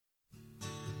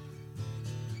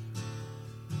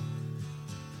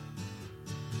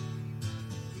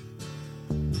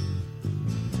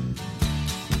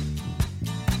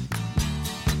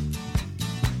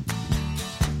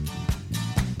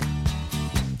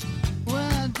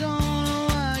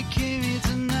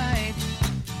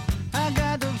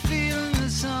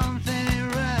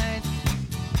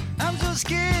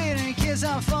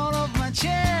Sometimes I fall off my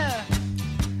chair,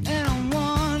 and I'm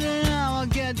wondering how I'll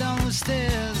get down the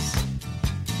stairs.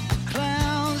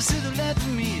 Clowns to the left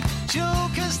of me,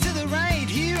 jokers to the right.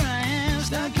 Here I am,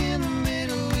 stuck in the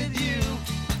middle with you.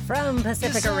 From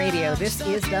Pacifica Radio, this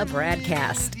is the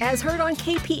BradCast, as heard on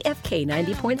KPFK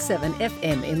 90.7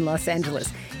 FM in Los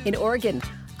Angeles, in Oregon,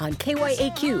 on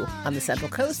KYAQ on the Central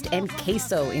Coast, and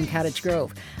Queso in Cottage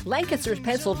Grove, Lancaster,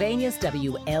 Pennsylvania's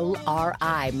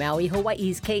WLRI, Maui,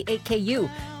 Hawaii's KAKU,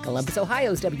 Columbus,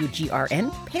 Ohio's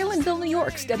WGRN, Palinville, New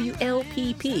York's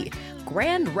WLPP,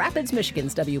 Grand Rapids,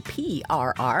 Michigan's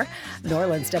WPRR, New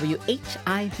Orleans,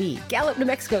 WHIV, Gallup, New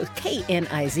Mexico's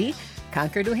KNIZ,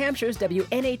 Concord, New Hampshire's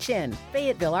WNHN,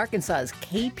 Fayetteville, Arkansas's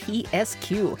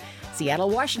KPSQ, Seattle,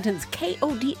 Washington's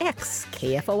KODX,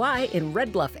 KFOI in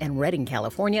Red Bluff and Redding,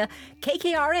 California,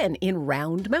 KKRN in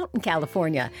Round Mountain,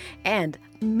 California, and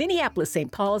Minneapolis,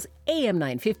 St. Paul's AM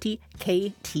 950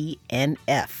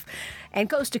 KTNF. And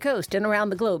coast to coast and around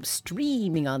the globe,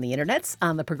 streaming on the internets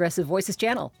on the Progressive Voices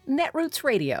channel, Netroots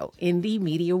Radio, Indie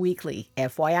Media Weekly,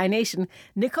 FYI Nation,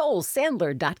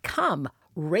 NicoleSandler.com,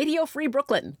 Radio Free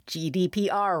Brooklyn,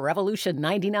 GDPR Revolution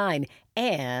 99,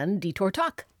 and Detour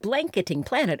Talk, blanketing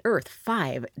planet Earth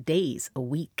 5 days a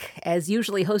week, as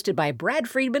usually hosted by Brad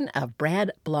Friedman of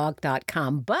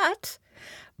BradBlog.com. But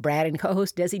Brad and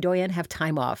co-host Desi Doyen have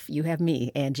time off. You have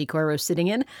me, Angie Coiro, sitting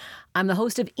in. I'm the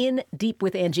host of In Deep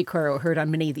with Angie Coiro, heard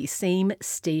on many of these same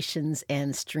stations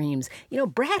and streams. You know,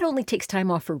 Brad only takes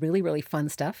time off for really, really fun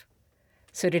stuff.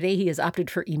 So today he has opted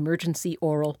for emergency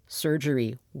oral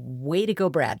surgery. Way to go,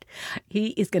 Brad.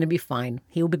 He is going to be fine.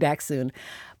 He'll be back soon.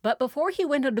 But before he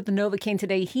went under the Novocaine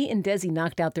today, he and Desi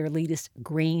knocked out their latest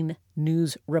grain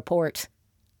news report,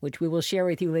 which we will share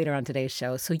with you later on today's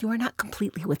show, so you are not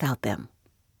completely without them.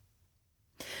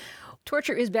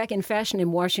 Torture is back in fashion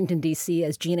in Washington, D.C.,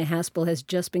 as Gina Haspel has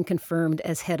just been confirmed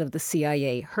as head of the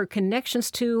CIA. Her connections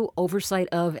to, oversight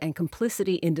of, and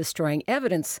complicity in destroying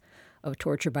evidence of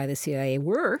torture by the CIA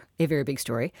were a very big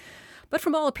story. But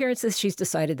from all appearances, she's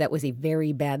decided that was a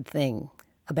very bad thing,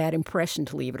 a bad impression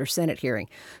to leave at her Senate hearing.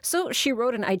 So she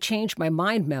wrote an I changed my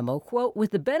mind memo, quote, with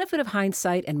the benefit of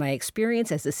hindsight and my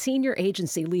experience as a senior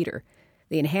agency leader,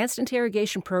 the enhanced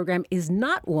interrogation program is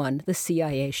not one the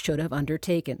CIA should have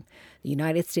undertaken. The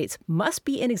United States must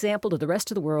be an example to the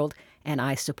rest of the world, and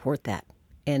I support that,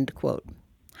 end quote.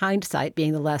 Hindsight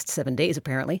being the last 7 days,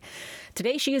 apparently.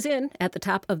 Today she is in at the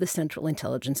top of the Central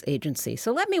Intelligence Agency.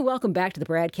 So let me welcome back to the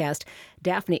BradCast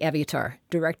Daphne Eviatar,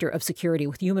 Director of Security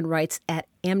with Human Rights at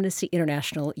Amnesty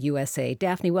International USA.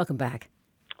 Daphne, welcome back.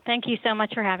 Thank you so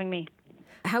much for having me.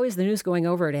 How is the news going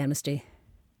over at Amnesty?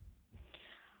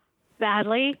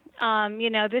 Badly.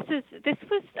 This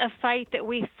was a fight that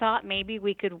we thought maybe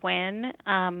we could win.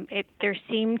 There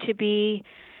seemed to be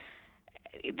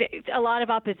a lot of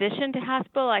opposition to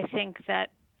Haspel. I think that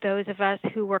those of us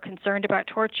who were concerned about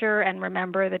torture and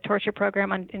remember the torture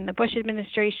program in the Bush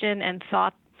administration and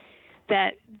thought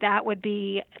that that would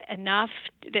be enough,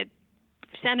 that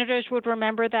senators would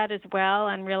remember that as well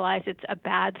and realize it's a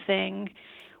bad thing,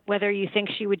 whether you think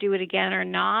she would do it again or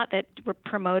not, that we're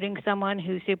promoting someone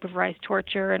who supervised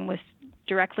torture and was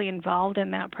directly involved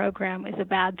in that program is a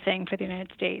bad thing for the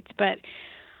United States. But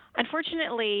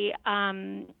unfortunately,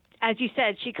 as you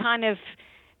said, she kind of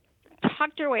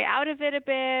talked her way out of it a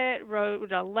bit,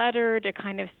 wrote a letter to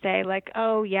kind of say, like,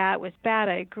 oh, yeah, it was bad,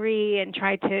 I agree, and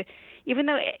tried to, even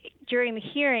though during the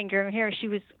hearing, she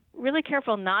was really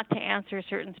careful not to answer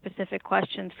certain specific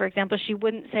questions. For example, she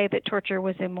wouldn't say that torture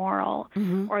was immoral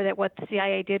or that what the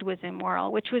CIA did was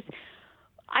immoral, which was,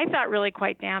 I thought, really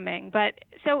quite damning. But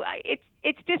so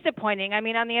it's disappointing. I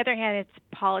mean, on the other hand, it's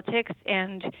politics,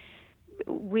 and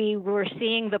we were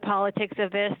seeing the politics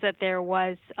of this, that there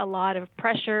was a lot of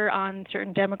pressure on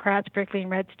certain Democrats, particularly in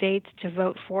red states, to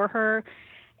vote for her.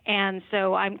 And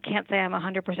so I can't say I'm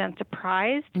 100%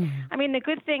 surprised. I mean, the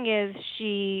good thing is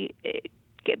she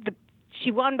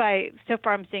won by, so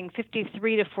far I'm seeing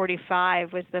 53 to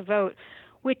 45 was the vote,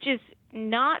 which is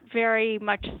not very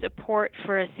much support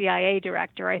for a CIA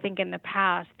director. I think in the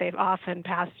past they've often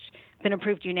been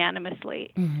approved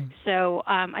unanimously. So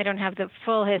I don't have the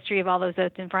full history of all those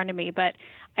votes in front of me, but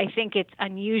I think it's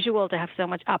unusual to have so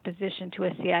much opposition to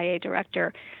a CIA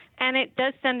director. And it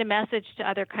does send a message to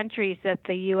other countries that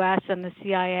the U.S. and the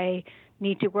CIA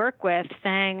need to work with,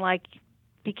 saying, like,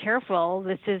 be careful.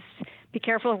 Be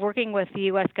careful of working with the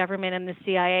U.S. government and the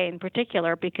CIA in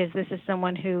particular, because this is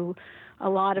someone who a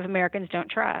lot of Americans don't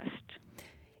trust.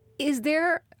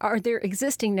 Are there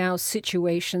existing now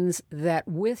situations that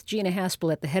with Gina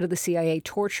Haspel at the head of the CIA,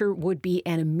 torture would be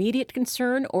an immediate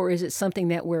concern, or is it something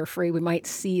that we're afraid we might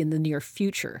see in the near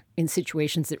future in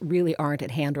situations that really aren't at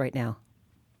hand right now?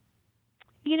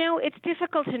 It's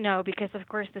difficult to know because, of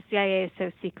course, the CIA is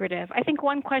so secretive. I think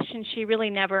one question she really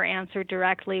never answered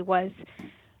directly was,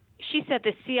 she said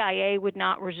the CIA would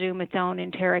not resume its own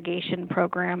interrogation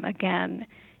program again.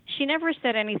 She never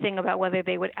said anything about whether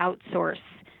they would outsource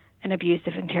an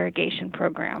abusive interrogation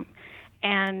program.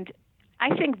 And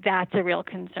I think that's a real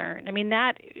concern. I mean,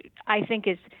 that, I think,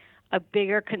 is a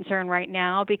bigger concern right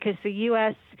now because the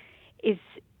U.S. is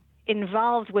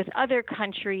involved with other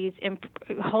countries in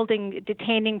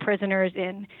detaining prisoners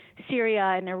in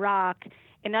Syria and Iraq,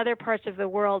 in other parts of the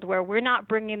world where we're not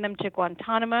bringing them to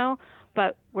Guantanamo,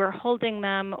 but we're holding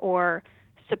them or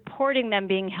supporting them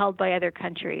being held by other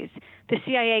countries. The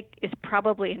CIA is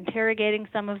probably interrogating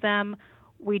some of them.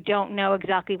 We don't know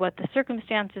exactly what the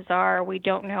circumstances are. We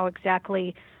don't know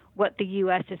exactly what the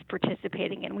U.S. is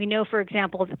participating in. We know, for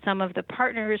example, that some of the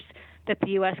partners that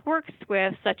the U.S. works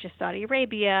with, such as Saudi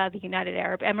Arabia, the United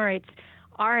Arab Emirates,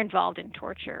 are involved in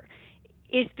torture.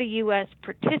 Is the U.S.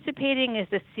 participating? Is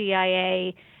the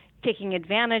CIA taking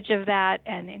advantage of that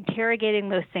and interrogating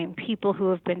those same people who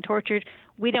have been tortured?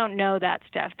 We don't know that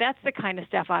stuff. That's the kind of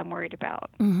stuff I'm worried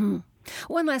about. Mm-hmm.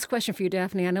 One last question for you,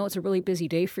 Daphne. I know it's a really busy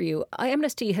day for you.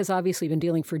 Amnesty has obviously been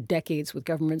dealing for decades with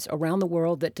governments around the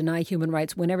world that deny human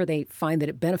rights whenever they find that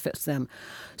it benefits them.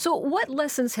 So what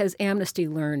lessons has Amnesty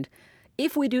learned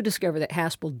if we do discover that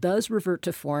Haspel does revert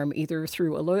to form, either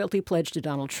through a loyalty pledge to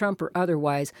Donald Trump or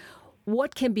otherwise?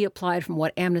 What can be applied from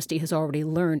what Amnesty has already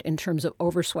learned in terms of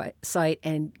oversight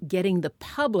and getting the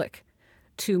public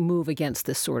to move against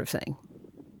this sort of thing?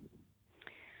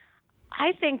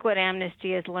 I think what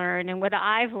Amnesty has learned and what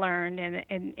I've learned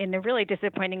in a really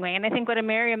disappointing way, and I think what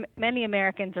many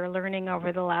Americans are learning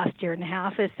over the last year and a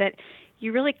half, is that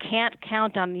you really can't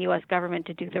count on the U.S. government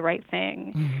to do the right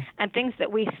thing. Mm-hmm. And things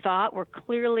that we thought were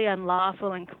clearly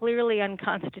unlawful and clearly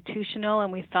unconstitutional,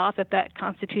 and we thought that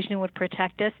Constitution would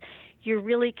protect us, you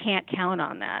really can't count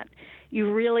on that.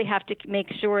 You really have to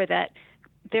make sure that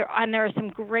there are some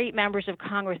great members of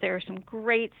Congress, there are some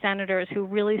great senators who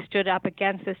really stood up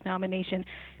against this nomination.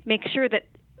 Make sure that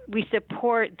we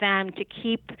support them to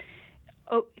keep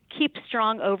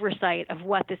strong oversight of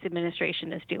what this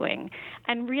administration is doing,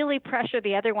 and really pressure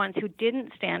the other ones who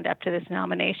didn't stand up to this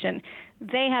nomination.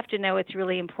 They have to know it's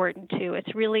really important too.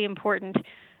 It's really important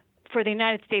for the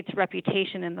United States'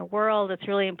 reputation in the world. It's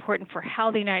really important for how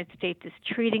the United States is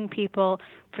treating people,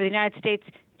 for the United States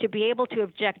to be able to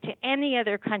object to any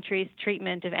other country's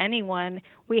treatment of anyone.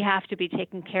 We have to be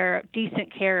taking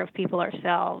decent care of people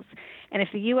ourselves. And if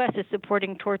the U.S. is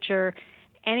supporting torture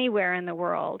anywhere in the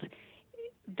world,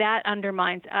 that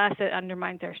undermines us, it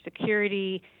undermines our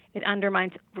security, it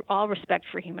undermines all respect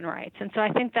for human rights. And so I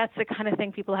think that's the kind of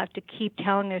thing people have to keep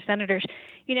telling their senators.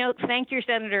 Thank your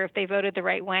senator if they voted the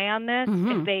right way on this,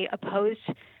 if they opposed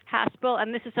Haspel,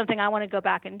 and this is something I want to go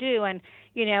back and do, and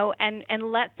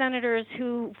let senators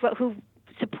who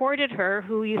supported her,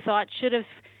 who you thought should have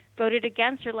voted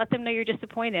against her, let them know you're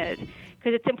disappointed,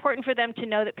 because it's important for them to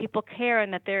know that people care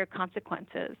and that there are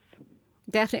consequences.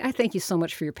 Daphne, I thank you so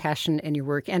much for your passion and your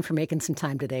work and for making some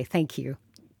time today. Thank you.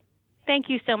 Thank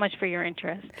you so much for your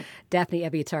interest. Daphne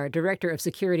Eviatar, Director of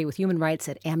Security with Human Rights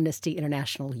at Amnesty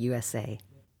International USA.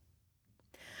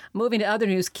 Moving to other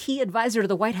news, key advisor to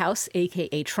the White House,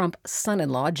 a.k.a. Trump's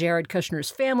son-in-law, Jared Kushner's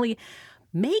family,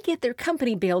 may get their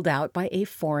company bailed out by a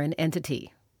foreign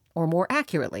entity. Or more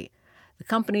accurately, the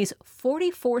company's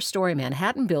 44-story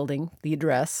Manhattan building, the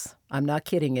address, I'm not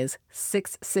kidding, is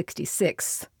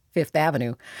 666 Fifth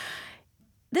Avenue.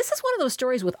 This is one of those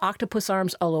stories with octopus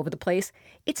arms all over the place.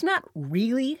 It's not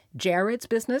really Jared's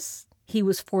business. He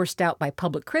was forced out by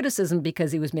public criticism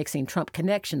because he was mixing Trump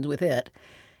connections with it.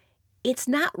 It's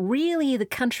not really the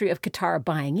country of Qatar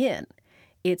buying in.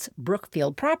 It's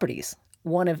Brookfield Properties.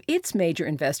 One of its major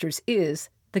investors is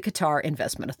the Qatar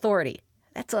Investment Authority.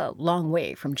 That's a long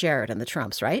way from Jared and the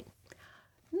Trumps, right?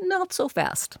 Not so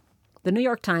fast. The New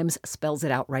York Times spells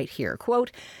it out right here.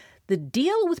 Quote, "The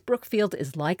deal with Brookfield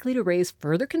is likely to raise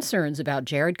further concerns about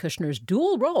Jared Kushner's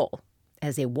dual role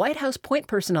as a White House point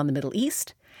person on the Middle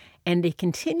East and a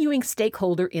continuing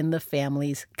stakeholder in the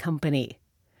family's company."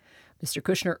 Mr.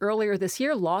 Kushner earlier this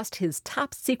year lost his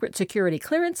top-secret security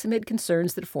clearance amid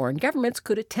concerns that foreign governments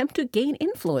could attempt to gain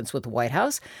influence with the White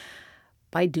House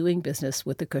by doing business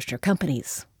with the Kushner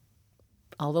companies.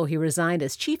 Although he resigned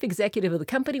as chief executive of the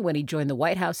company when he joined the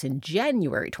White House in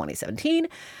January 2017,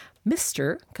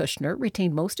 Mr. Kushner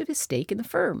retained most of his stake in the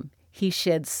firm. He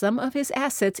shed some of his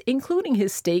assets, including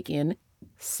his stake in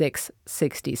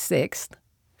 666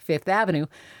 Fifth Avenue,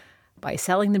 by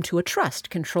selling them to a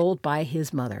trust controlled by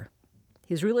his mother.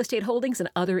 His real estate holdings and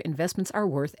other investments are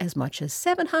worth as much as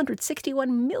 $761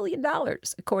 million,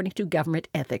 according to government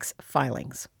ethics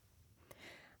filings.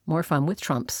 More fun with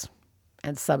Trumps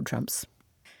and sub-Trumps.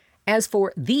 As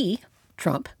for the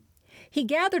Trump, he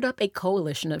gathered up a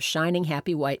coalition of shining,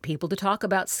 happy white people to talk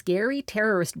about scary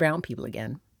terrorist brown people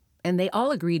again. And they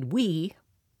all agreed we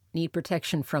need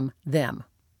protection from them.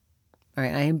 All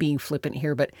right, I am being flippant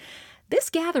here, but this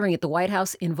gathering at the White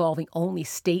House involving only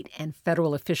state and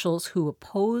federal officials who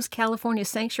oppose California's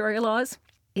sanctuary laws,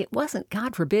 it wasn't,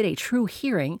 God forbid, a true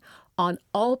hearing on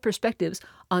all perspectives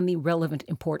on the relevant,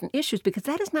 important issues, because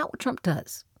that is not what Trump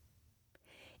does.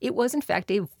 It was, in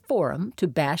fact, a forum to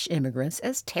bash immigrants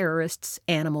as terrorists,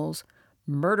 animals,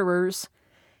 murderers.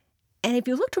 And if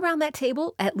you looked around that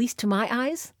table, at least to my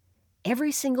eyes,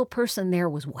 every single person there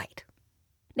was white.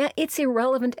 Now, it's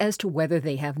irrelevant as to whether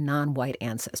they have non-white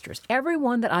ancestors.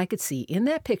 Everyone that I could see in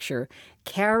that picture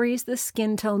carries the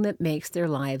skin tone that makes their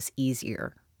lives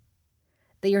easier.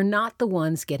 They are not the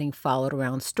ones getting followed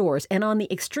around stores. And on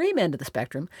the extreme end of the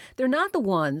spectrum, they're not the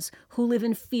ones who live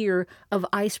in fear of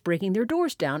ICE breaking their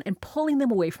doors down and pulling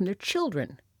them away from their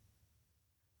children.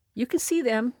 You can see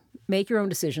them. Make your own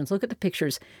decisions. Look at the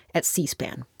pictures at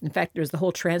C-SPAN. In fact, there's the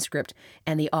whole transcript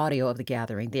and the audio of the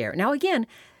gathering there. Now, again,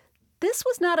 this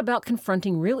was not about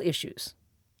confronting real issues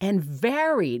and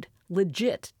varied,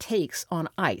 legit takes on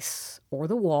ICE or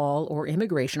the wall or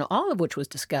immigration, all of which was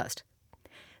discussed.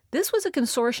 This was a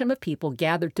consortium of people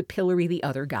gathered to pillory the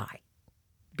other guy,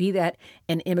 be that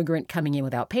an immigrant coming in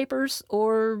without papers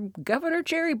or Governor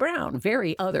Jerry Brown,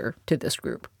 very other to this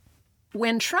group.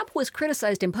 When Trump was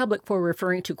criticized in public for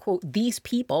referring to, quote, these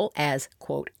people as,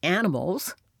 quote,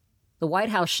 animals, the White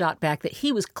House shot back that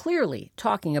he was clearly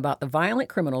talking about the violent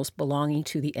criminals belonging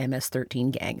to the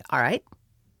MS-13 gang. All right?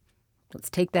 Let's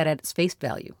take that at its face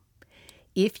value.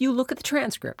 If you look at the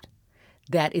transcript,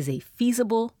 that is a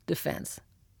feasible defense.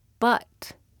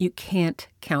 But you can't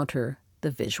counter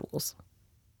the visuals.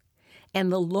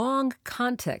 And the long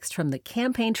context from the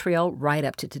campaign trail right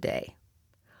up to today.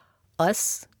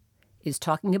 Us is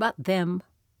talking about them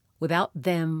without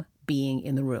them being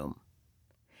in the room.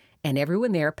 And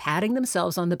everyone there patting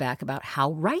themselves on the back about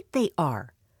how right they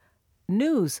are.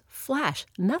 News, flash,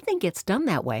 nothing gets done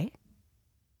that way.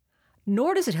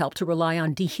 Nor does it help to rely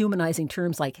on dehumanizing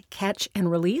terms like catch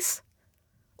and release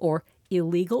or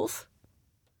illegals.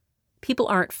 People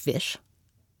aren't fish,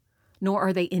 nor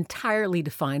are they entirely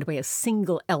defined by a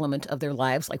single element of their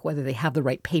lives, like whether they have the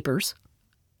right papers.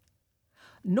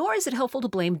 Nor is it helpful to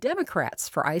blame Democrats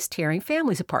for ICE tearing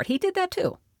families apart. He did that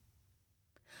too.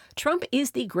 Trump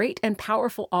is the great and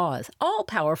powerful Oz,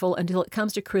 all-powerful until it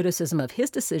comes to criticism of his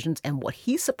decisions and what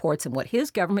he supports and what his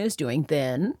government is doing.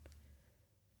 Then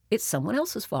it's someone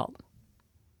else's fault.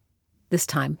 This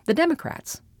time, the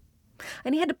Democrats.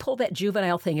 And he had to pull that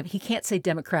juvenile thing of he can't say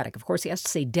Democratic. Of course, he has to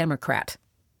say Democrat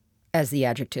as the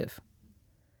adjective.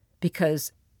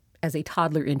 Because as a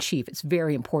toddler-in-chief, it's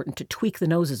very important to tweak the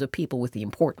noses of people with the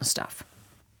important stuff.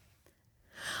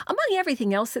 Among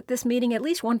everything else at this meeting, at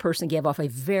least one person gave off a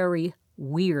very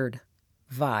weird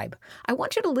vibe. I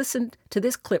want you to listen to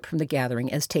this clip from the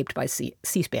gathering as taped by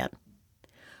C-SPAN.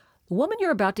 The woman you're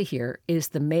about to hear is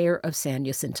the mayor of San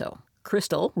Jacinto,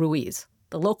 Crystal Ruiz.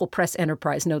 The local press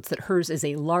enterprise notes that hers is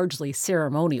a largely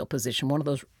ceremonial position, one of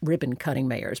those ribbon-cutting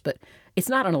mayors, but it's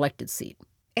not an elected seat.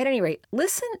 At any rate,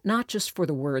 listen not just for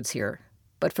the words here,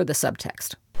 but for the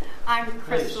subtext. I'm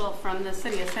Crystal from the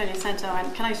city of San Jacinto,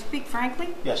 and can I speak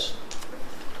frankly? Yes.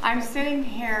 I'm sitting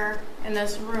here in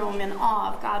this room in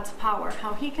awe of God's power,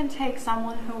 how he can take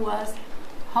someone who was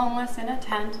homeless in a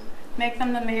tent, make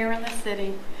them the mayor of the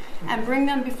city, and bring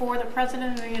them before the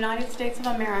President of the United States of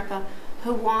America,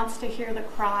 who wants to hear the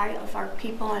cry of our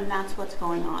people, and that's what's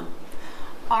going on.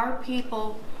 Our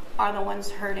people are the ones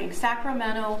hurting.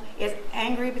 Sacramento is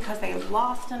angry because they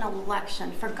lost an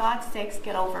election. For God's sakes,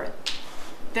 get over it.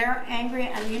 They're angry,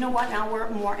 and you know what? Now we're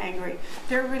more angry.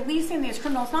 They're releasing these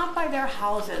criminals not by their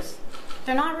houses.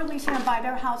 They're not releasing them by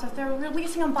their houses. They're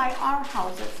releasing them by our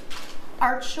houses.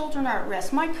 Our children are at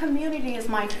risk. My community is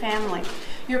my family.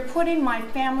 You're putting my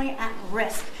family at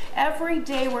risk. Every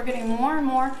day we're getting more and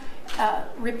more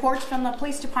reports from the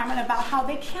police department about how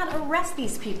they can't arrest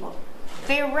these people.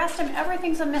 They arrest them,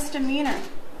 everything's a misdemeanor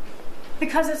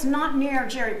because it's not near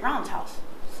Jerry Brown's house.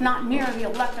 It's not near the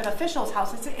elected official's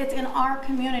house. It's in our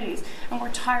communities, and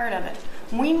we're tired of it.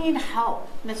 We need help,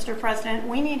 Mr. President.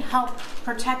 We need help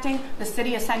protecting the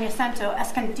city of San Jacinto,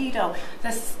 Escondido,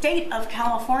 the state of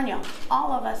California.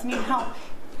 All of us need help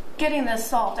getting this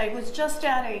solved. I was just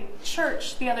at a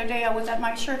church the other day. I was at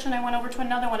my church, and I went over to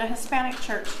another one, a Hispanic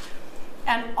church.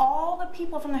 And all the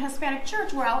people from the Hispanic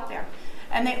church were out there.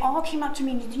 And they all came up to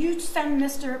me, you tell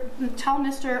Mr.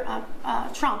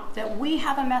 Trump that we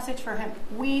have a message for him.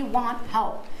 We want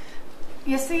help.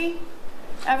 You see,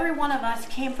 every one of us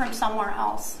came from somewhere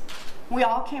else. We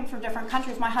all came from different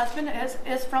countries. My husband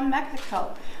is from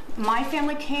Mexico. My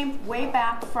family came way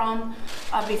back from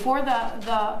before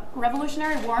the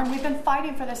Revolutionary War, and we've been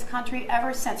fighting for this country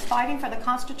ever since, fighting for the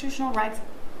constitutional rights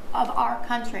of our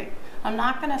country. I'm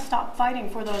not going to stop fighting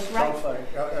for those rights.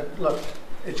 Look,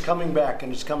 it's coming back,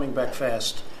 and it's coming back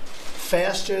fast.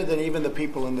 Faster than even the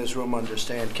people in this room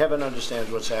understand. Kevin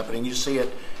understands what's happening. You see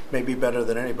it maybe better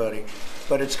than anybody.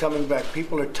 But it's coming back.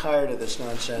 People are tired of this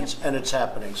nonsense, and it's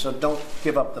happening. So don't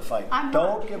give up the fight.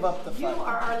 Don't give up the fight. You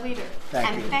are our leader.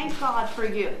 Thank you. Thank God for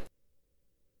you.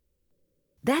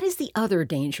 That is the other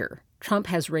danger Trump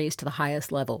has raised to the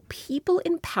highest level. People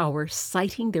in power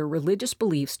citing their religious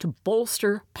beliefs to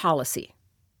bolster policy.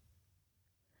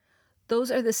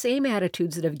 Those are the same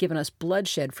attitudes that have given us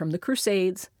bloodshed from the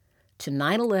Crusades to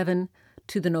 9/11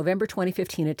 to the November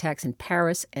 2015 attacks in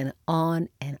Paris and on,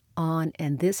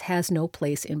 and this has no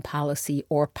place in policy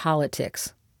or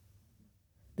politics.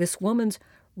 This woman's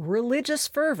religious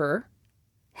fervor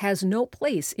has no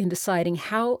place in deciding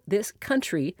how this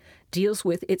country deals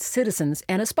with its citizens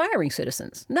and aspiring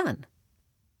citizens. None.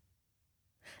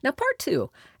 Now, part two,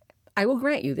 I will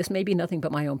grant you, this may be nothing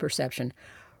but my own perception.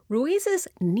 Ruiz's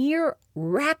near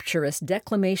rapturous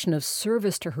declamation of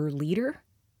service to her leader.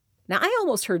 Now, I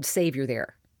almost heard Savior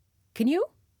there. Can you?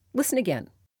 Listen again.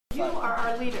 You are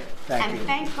our leader.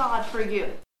 Thank God for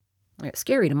you.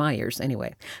 Scary to my ears,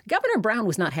 anyway. Governor Brown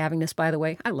was not having this, by the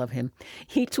way. I love him.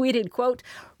 He tweeted, quote,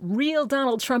 "Real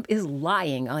Donald Trump is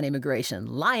lying on immigration,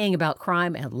 lying about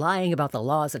crime, and lying about the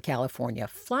laws of California,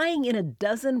 flying in a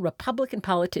dozen Republican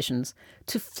politicians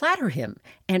to flatter him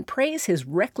and praise his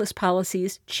reckless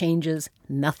policies changes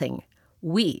nothing.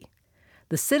 We,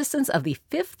 the citizens of the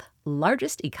fifth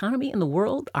largest economy in the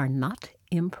world, are not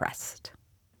impressed."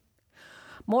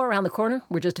 More around the corner.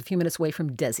 We're just a few minutes away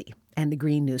from Desi and the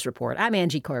Green News Report. I'm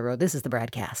Angie Coiro. This is the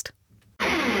BradCast.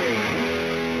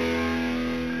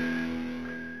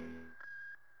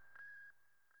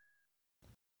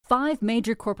 5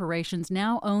 major corporations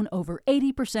now own over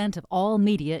 80% of all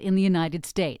media in the United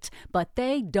States, but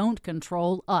they don't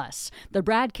control us. The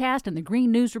BradCast and the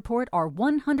Green News Report are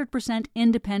 100%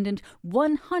 independent,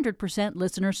 100%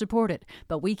 listener-supported.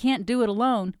 But we can't do it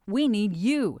alone. We need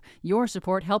you. Your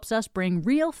support helps us bring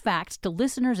real facts to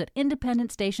listeners at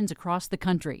independent stations across the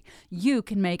country. You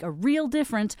can make a real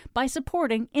difference by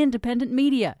supporting independent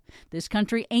media. This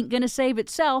country ain't going to save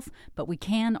itself, but we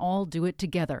can all do it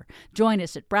together. Join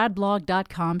us at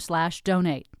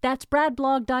bradblog.com/donate. That's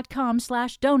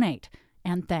bradblog.com/donate.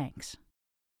 And thanks.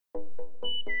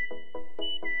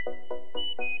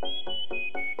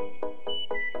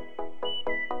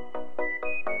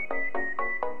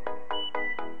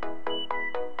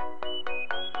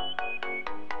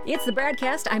 It's the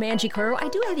BradCast. I'm Angie Coiro. I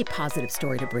do have a positive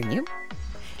story to bring you.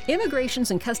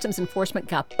 Immigrations and Customs Enforcement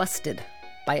got busted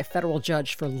by a federal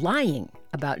judge for lying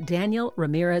about Daniel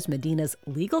Ramirez Medina's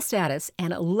legal status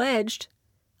and alleged,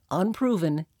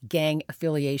 unproven gang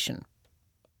affiliation.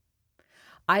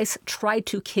 ICE tried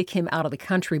to kick him out of the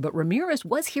country, but Ramirez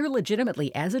was here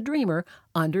legitimately as a dreamer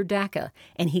under DACA,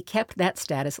 and he kept that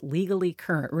status legally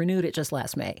current, renewed it just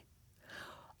last May.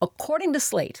 According to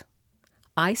Slate,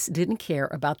 ICE didn't care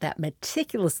about that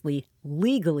meticulously,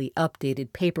 legally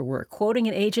updated paperwork. Quoting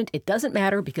an agent, "It doesn't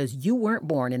matter because you weren't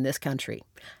born in this country."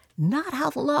 Not how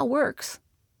the law works.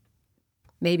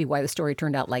 Maybe why the story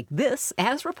turned out like this.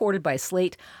 As reported by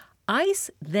Slate, ICE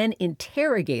then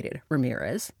interrogated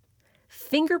Ramirez,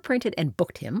 fingerprinted and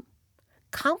booked him,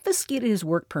 confiscated his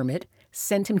work permit,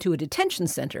 sent him to a detention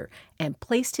center, and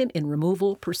placed him in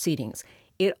removal proceedings.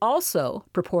 It also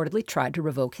purportedly tried to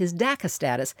revoke his DACA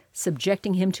status,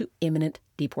 subjecting him to imminent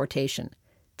deportation.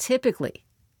 Typically,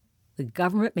 the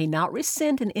government may not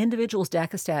rescind an individual's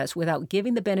DACA status without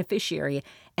giving the beneficiary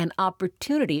an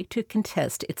opportunity to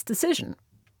contest its decision.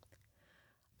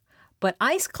 But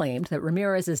ICE claimed that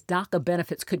Ramirez's DACA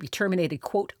benefits could be terminated,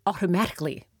 quote,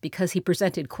 automatically because he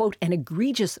presented, quote, an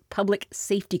egregious public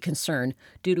safety concern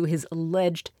due to his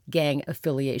alleged gang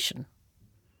affiliation.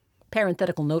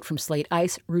 Parenthetical note from Slate: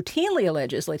 ICE routinely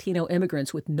alleges Latino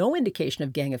immigrants with no indication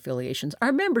of gang affiliations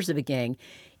are members of a gang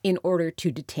in order to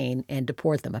detain and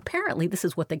deport them. Apparently, this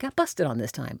is what they got busted on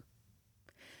this time.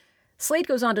 Slate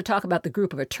goes on to talk about the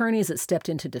group of attorneys that stepped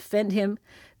in to defend him.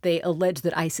 They allege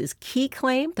that ICE's key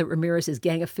claim that Ramirez is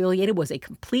gang affiliated was a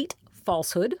complete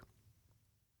falsehood.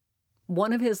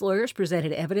 One of his lawyers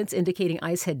presented evidence indicating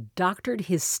ICE had doctored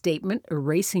his statement,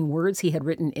 erasing words he had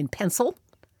written in pencil.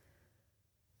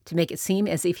 to make it seem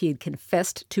as if he had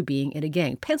confessed to being in a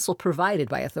gang. Pencil provided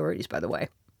by authorities, by the way.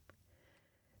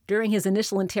 During his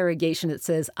initial interrogation, it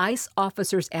says ICE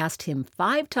officers asked him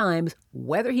 5 times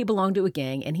whether he belonged to a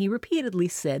gang, and he repeatedly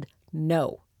said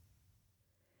no.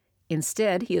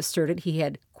 Instead, he asserted he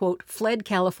had, quote, fled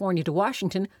California to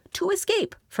Washington to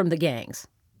escape from the gangs.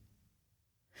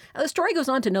 Now, the story goes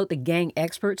on to note the gang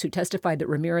experts who testified that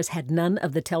Ramirez had none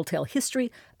of the telltale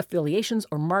history, affiliations,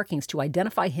 or markings to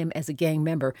identify him as a gang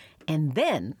member, and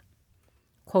then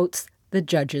quotes the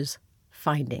judge's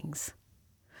findings.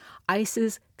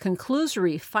 ICE's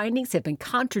conclusory findings have been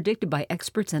contradicted by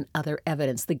experts and other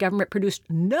evidence. The government produced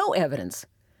no evidence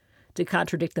to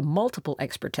contradict the multiple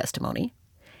expert testimony.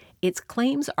 Its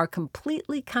claims are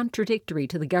completely contradictory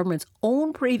to the government's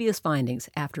own previous findings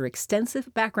after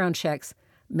extensive background checks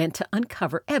meant to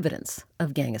uncover evidence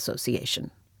of gang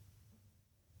association.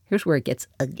 Here's where it gets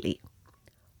ugly.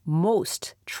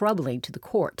 Most troubling to the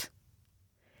court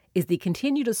is the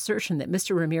continued assertion that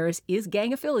Mr. Ramirez is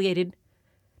gang-affiliated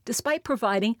despite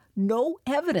providing no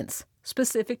evidence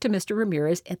specific to Mr.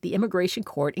 Ramirez at the immigration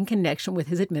court in connection with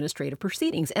his administrative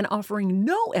proceedings and offering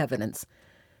no evidence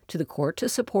to the court to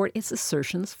support its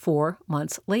assertions 4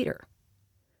 months later.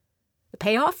 The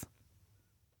payoff?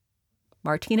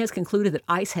 Martinez concluded that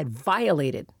ICE had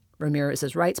violated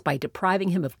Ramirez's rights by depriving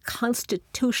him of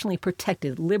constitutionally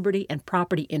protected liberty and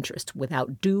property interests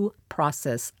without due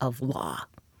process of law.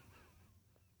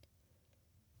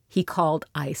 He called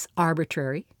ICE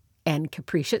arbitrary and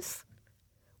capricious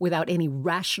without any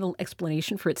rational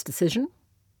explanation for its decision.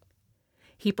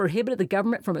 He prohibited the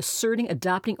government from asserting,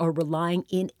 adopting, or relying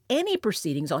in any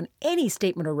proceedings on any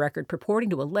statement or record purporting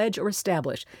to allege or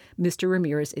establish Mr.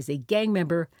 Ramirez is a gang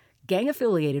member,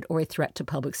 gang-affiliated, or a threat to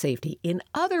public safety. In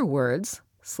other words,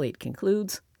 Slate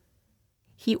concludes,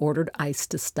 he ordered ICE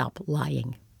to stop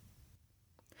lying.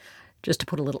 Just to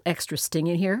put a little extra sting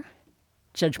in here,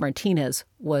 Judge Martinez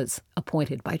was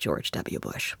appointed by George W.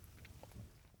 Bush.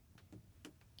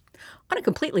 On a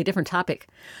completely different topic,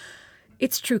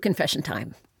 it's true confession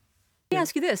time. Let me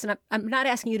ask you this, and I'm not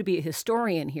asking you to be a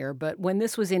historian here, but when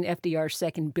this was in FDR's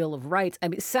second Bill of Rights, I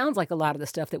mean, it sounds like a lot of the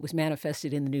stuff that was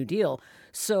manifested in the New Deal.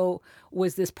 So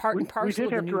was this part and parcel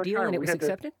of the New Deal and it was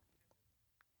accepted?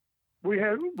 We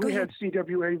had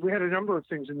CWA. We had a number of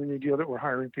things in the New Deal that were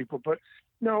hiring people, but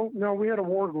no, we had a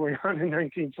war going on in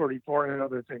 1944 and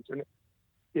other things, and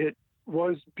it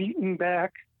was beaten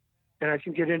back, and I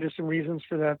can get into some reasons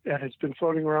for that. That has been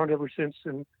floating around ever since,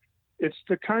 and it's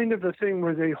the kind of a thing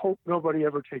where they hope nobody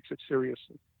ever takes it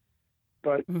seriously.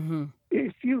 But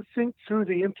if you think through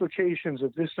the implications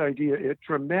of this idea, it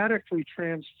dramatically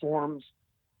transforms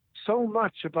so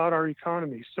much about our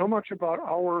economy, so much about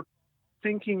our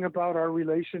thinking about our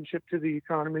relationship to the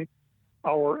economy,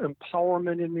 our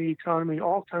empowerment in the economy,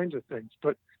 all kinds of things.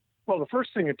 But, well, the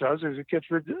first thing it does is it gets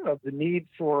rid of the need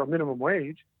for a minimum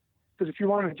wage. Because if you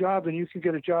want a job and you can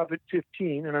get a job at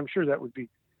 15, and I'm sure that would be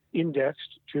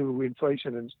indexed to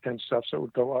inflation and stuff, so it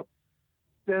would go up,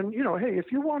 then, hey,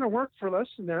 if you want to work for less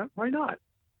than that, why not?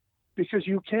 Because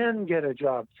you can get a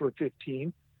job for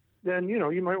 15. Then,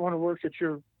 you might want to work at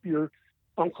your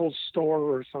uncle's store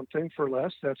or something for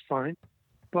less. That's fine.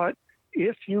 But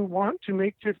if you want to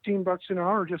make $15 an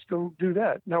hour, just go do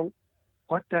that. Now,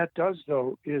 what that does,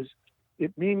 though, is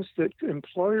it means that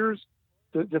employers,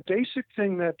 the basic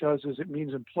thing that does is it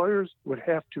means employers would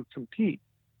have to compete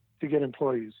to get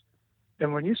employees.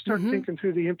 And when you start thinking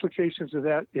through the implications of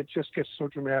that, it just gets so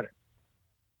dramatic.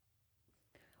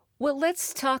 Well,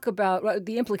 let's talk about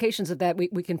the implications of that.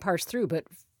 We can parse through, but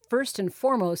first and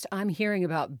foremost, I'm hearing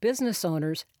about business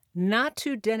owners, not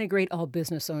to denigrate all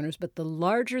business owners, but the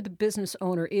larger the business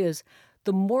owner is,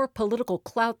 the more political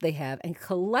clout they have. And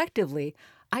collectively,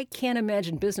 I can't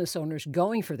imagine business owners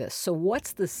going for this. So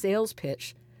what's the sales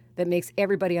pitch that makes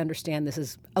everybody understand this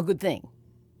is a good thing?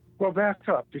 Well, back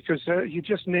up, because you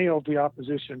just nailed the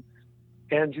opposition,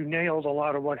 and you nailed a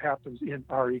lot of what happens in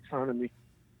our economy.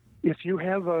 If you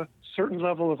have a certain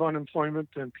level of unemployment,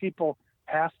 then people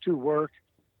have to work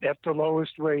at the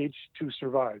lowest wage to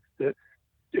survive. That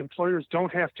employers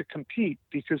don't have to compete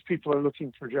because people are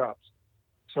looking for jobs.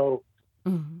 So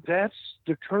that's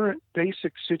the current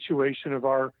basic situation of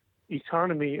our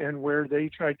economy and where they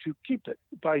try to keep it.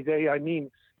 By they, I mean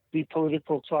the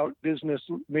political clout business,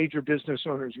 major business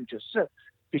owners you just said,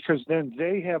 because then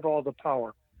they have all the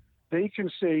power. They can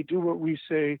say, do what we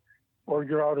say, or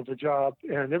you're out of a job,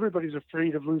 and everybody's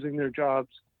afraid of losing their jobs,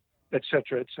 et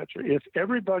cetera, et cetera. If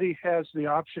everybody has the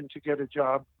option to get a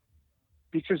job,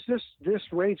 because this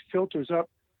wage filters up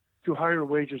to higher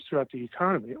wages throughout the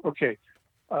economy. Okay,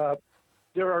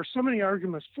 there are so many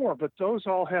arguments for, but those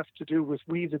all have to do with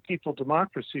we the people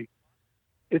democracy.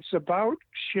 It's about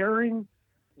sharing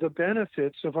the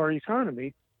benefits of our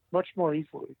economy much more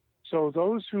equally. So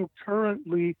those who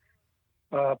currently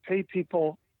pay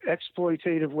people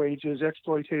exploitative wages,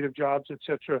 exploitative jobs,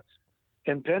 etc.,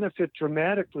 and benefit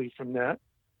dramatically from that,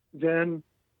 then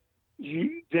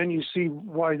you see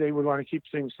why they would want to keep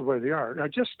things the way they are. Now,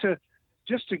 just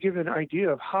to give an idea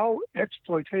of how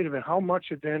exploitative and how much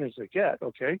advantage they get,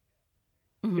 okay?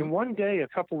 Mm-hmm. In one day, a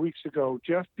couple weeks ago,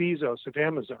 Jeff Bezos of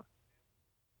Amazon,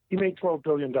 he made $12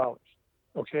 billion,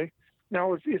 okay?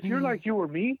 Now, if you're like you or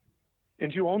me,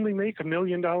 and you only make $1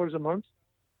 million a month,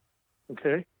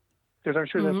 okay? Because I'm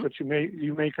sure that's what you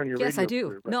make on your radio. Yes, I do.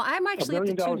 Career, right? No, I'm actually up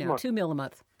to $2 now, $2 million a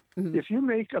month. Mm-hmm. If you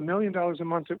make $1 million a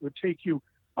month, it would take you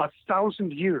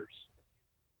 1,000 years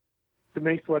to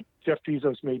make what Jeff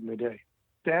Bezos made in a day.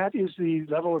 That is the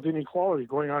level of inequality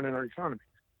going on in our economy.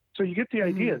 So you get the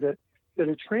idea that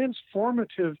a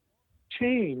transformative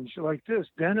change like this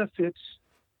benefits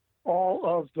all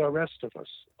of the rest of us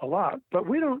a lot. But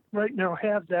we don't right now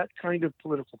have that kind of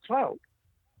political clout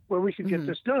where we can get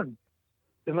this done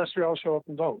unless we all show up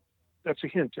and vote. That's a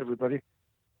hint, everybody.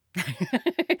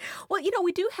 Well,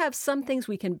 we do have some things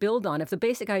we can build on. If the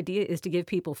basic idea is to give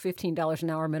people $15 an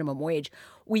hour minimum wage,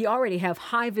 we already have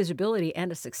high visibility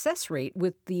and a success rate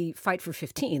with the Fight for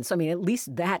 15. So, I mean, at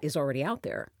least that is already out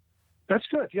there. That's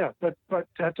good, yeah. But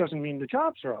that doesn't mean the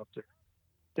jobs are out there.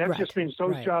 That just means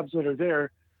those jobs that are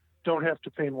there don't have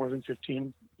to pay more than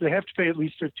 15. They have to pay at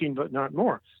least 15, but not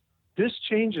more. This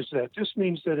changes that. This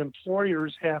means that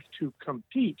employers have to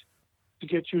compete to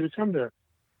get you to come there.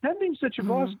 That means that your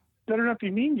boss better not be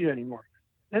mean to you anymore.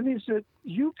 That means that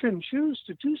you can choose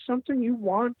to do something you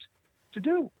want to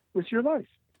do with your life.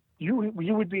 You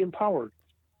would be empowered.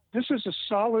 This is a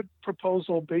solid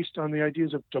proposal based on the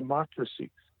ideas of democracy,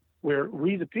 where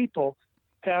we, the people,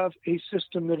 have a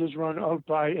system that is run of,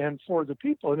 by, and for the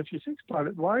people. And if you think about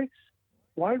it, why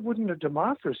wouldn't a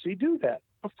democracy do that?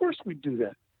 Of course we'd do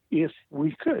that if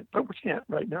we could, but we can't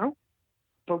right now.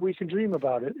 But we can dream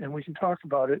about it, and we can talk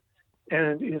about it.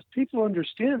 And if people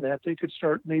understand that, they could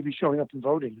start maybe showing up and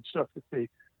voting and stuff if they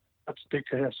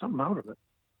could have something out of it.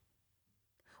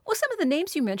 Well, some of the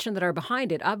names you mentioned that are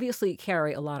behind it obviously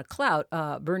carry a lot of clout.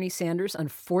 Bernie Sanders,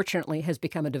 unfortunately, has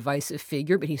become a divisive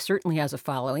figure, but he certainly has a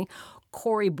following.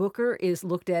 Cory Booker is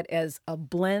looked at as a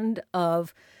blend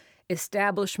of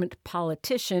establishment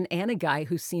politician and a guy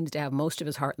who seems to have most of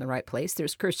his heart in the right place.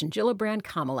 There's Kirsten Gillibrand,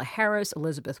 Kamala Harris,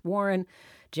 Elizabeth Warren,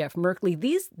 Jeff Merkley.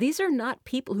 These are not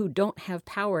people who don't have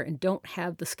power and don't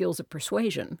have the skills of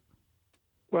persuasion.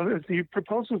 Well, the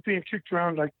proposal is being kicked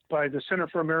around by the Center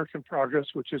for American Progress,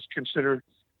 which is considered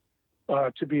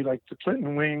to be like the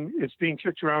Clinton wing. It's being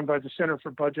kicked around by the Center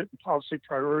for Budget and Policy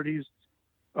Priorities,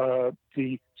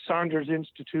 the Saunders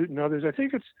Institute, and others. I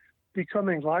think it's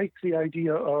becoming like the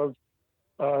idea of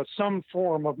some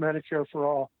form of Medicare for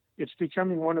all. It's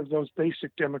becoming one of those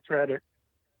basic democratic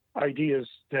ideas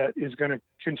that is going to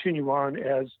continue on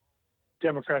as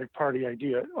Democratic Party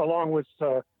idea, along with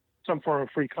some form of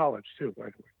free college, too, by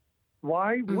the way.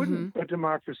 Why wouldn't a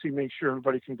democracy make sure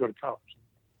everybody can go to college?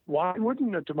 Why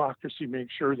wouldn't a democracy make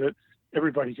sure that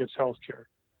everybody gets health care?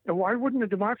 And why wouldn't a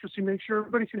democracy make sure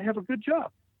everybody can have a good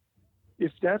job?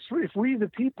 If we, the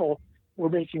people, were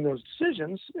making those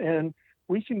decisions, and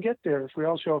we can get there if we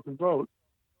all show up and vote.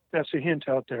 That's a hint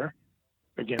out there.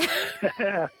 Again.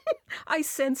 I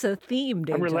sense a theme,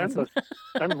 Dave. I'm relentless.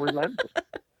 I'm relentless.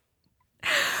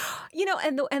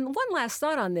 And one last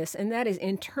thought on this, and that is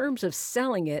in terms of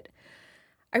selling it,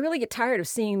 I really get tired of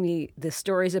seeing the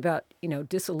stories about,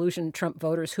 disillusioned Trump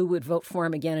voters who would vote for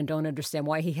him again and don't understand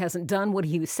why he hasn't done what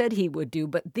he said he would do.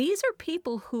 But these are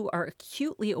people who are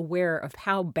acutely aware of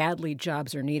how badly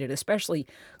jobs are needed, especially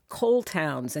coal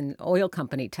towns and oil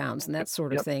company towns and that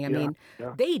sort of thing. I mean,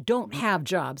 they don't have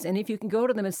jobs. And if you can go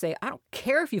to them and say, I don't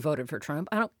care if you voted for Trump,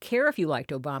 I don't care if you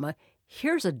liked Obama,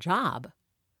 here's a job.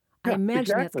 I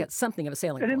imagine that's got something of a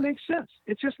selling point. And it makes sense.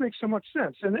 It just makes so much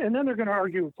sense. And then they're going to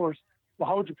argue, of course, well,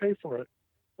 how would you pay for it?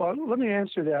 Well, let me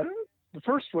answer that. The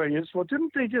first way is, well,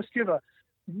 didn't they just give a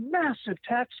massive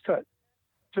tax cut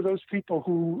to those people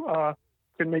who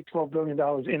can make $12 billion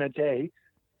in a day?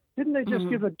 Didn't they just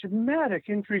give a dramatic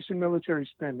increase in military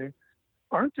spending?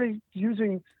 Aren't they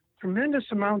using tremendous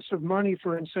amounts of money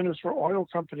for incentives for oil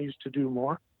companies to do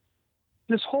more?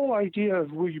 This whole idea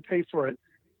of will you pay for it,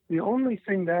 the only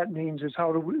thing that means is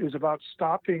is about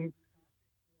stopping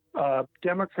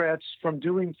Democrats from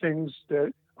doing things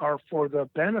that are for the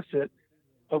benefit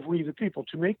of we the people,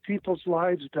 to make people's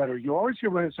lives better. You always hear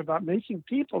when it's about making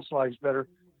people's lives better,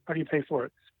 how do you pay for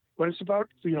it? When it's about,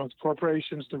 the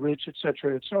corporations, the rich, et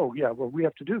cetera, it's, we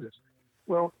have to do this.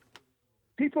 Well,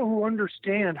 people who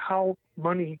understand how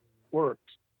money works.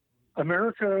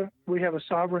 America, we have a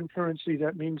sovereign currency.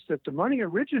 That means that the money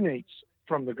originates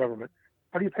from the government.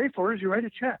 How do you pay for it? Is you write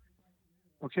a check.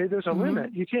 Okay, there's a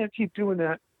limit. You can't keep doing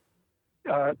that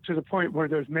to the point where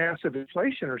there's massive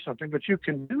inflation or something, but you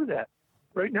can do that.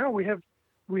 Right now, we have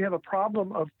a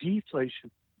problem of deflation.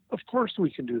 Of course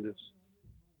we can do this.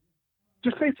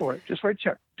 Just pay for it. Just write a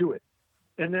check. Do it.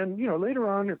 And then, later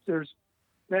on, if there's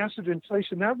massive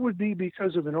inflation, that would be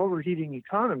because of an overheating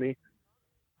economy.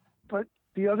 But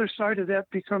the other side of that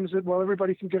becomes that,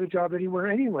 everybody can get a job anywhere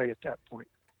anyway at that point.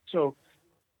 So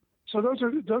those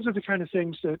are the kind of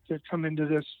things that come into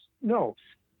this. No,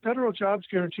 federal jobs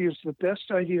guarantee is the best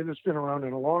idea that's been around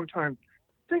in a long time.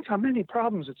 Think how many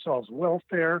problems it solves.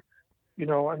 Welfare,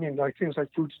 like things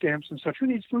like food stamps and such. Who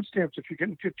needs food stamps if you're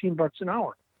getting $15 an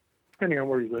hour, depending on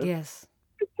where you live? Yes.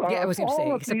 I was going to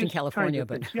say, except in California,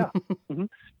 but yeah. Mm-hmm.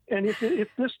 And if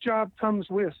this job comes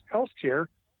with health care,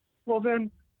 well,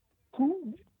 then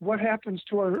what happens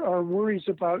to our worries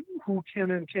about who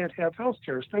can and can't have health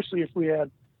care, especially if we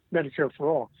add Medicare for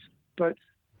all? But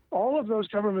all of those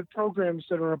government programs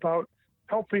that are about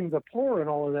helping the poor and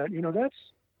all of that,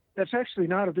 that's actually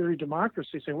not a very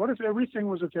democracy thing. What if everything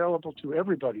was available to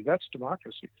everybody? That's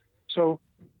democracy. So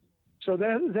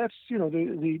that's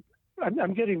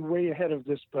I'm getting way ahead of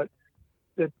this, but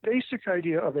the basic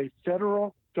idea of a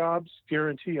federal jobs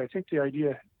guarantee, I think the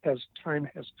idea time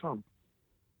has come.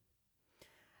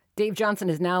 Dave Johnson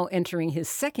is now entering his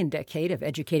second decade of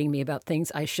educating me about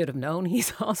things I should have known.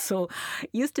 He's also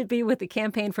used to be with the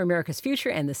Campaign for America's Future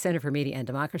and the Center for Media and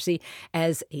Democracy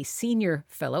as a senior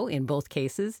fellow in both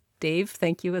cases. Dave,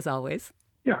 thank you as always.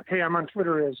 Yeah. Hey, I'm on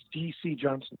Twitter as DC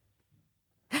Johnson.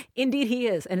 Indeed he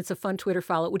is, and it's a fun Twitter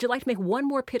follow. Would you like to make one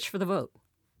more pitch for the vote?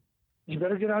 You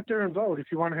better get out there and vote if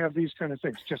you want to have these kind of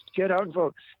things. Just get out and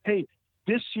vote. Hey,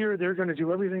 this year they're going to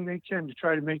do everything they can to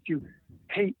try to make you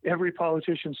hate every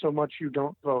politician so much you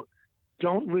don't vote.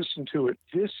 Don't listen to it.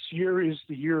 This year is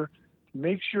the year.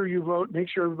 Make sure you vote. Make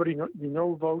sure everybody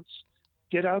votes.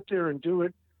 Get out there and do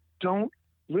it. Don't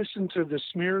listen to the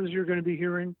smears you're going to be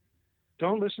hearing.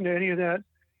 Don't listen to any of that.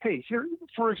 Hey, here,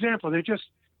 for example,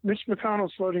 Mitch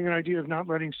McConnell's floating an idea of not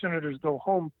letting senators go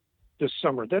home this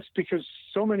summer. That's because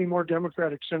so many more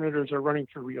Democratic senators are running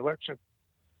for re-election,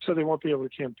 so they won't be able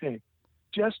to campaign.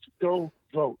 Just go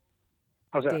vote.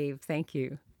 How's that? Dave, thank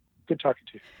you. Good talking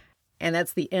to you. And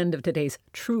that's the end of today's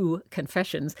True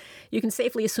Confessions. You can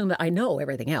safely assume that I know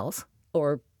everything else,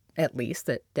 or at least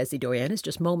that Desi Doyen is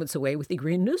just moments away with the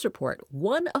Green News Report.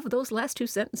 One of those last two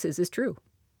sentences is true.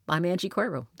 I'm Angie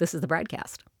Coiro. This is the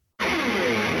BradCast.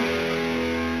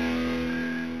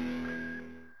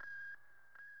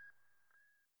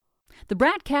 The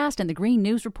BradCast and the Green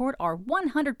News Report are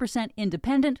 100%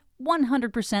 independent,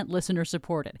 100%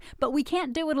 listener-supported. But we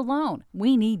can't do it alone.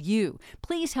 We need you.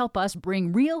 Please help us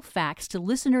bring real facts to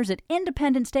listeners at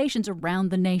independent stations around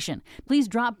the nation. Please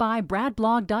drop by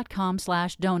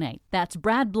bradblog.com/donate. That's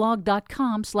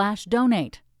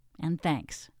bradblog.com/donate. And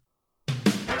thanks.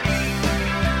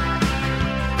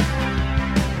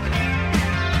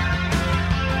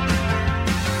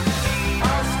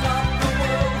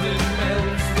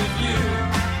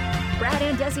 Brad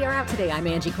and Desi are out today. I'm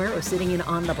Angie Coiro, sitting in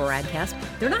on the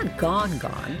BradCast. They're not gone.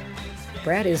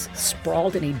 Brad is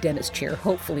sprawled in a dentist chair,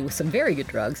 hopefully with some very good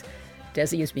drugs.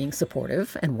 Desi is being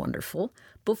supportive and wonderful.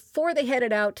 Before they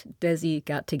headed out, Desi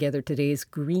got together today's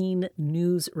Green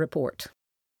News Report.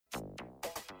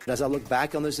 As I look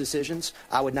back on those decisions,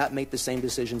 I would not make the same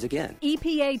decisions again.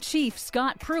 EPA Chief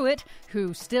Scott Pruitt,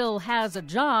 who still has a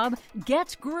job,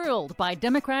 gets grilled by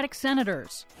Democratic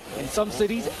senators. In some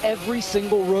cities, every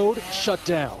single road shut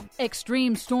down.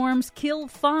 Extreme storms kill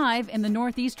 5 in the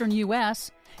northeastern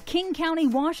U.S. King County,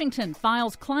 Washington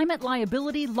files climate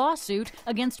liability lawsuit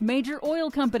against major oil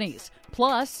companies.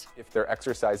 Plus, if they're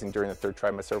exercising during the third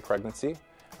trimester of pregnancy,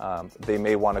 they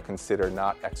may want to consider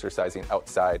not exercising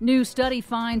outside. New study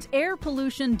finds air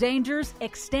pollution dangers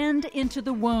extend into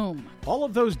the womb. All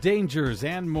of those dangers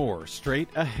and more straight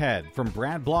ahead. From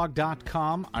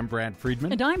BradBlog.com, I'm Brad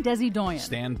Friedman. And I'm Desi Doyen.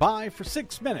 Stand by for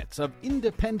 6 minutes of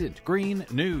independent green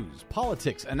news,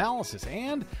 politics, analysis,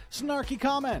 and snarky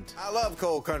comment. I love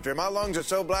cold country. My lungs are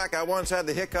so black I once had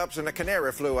the hiccups and the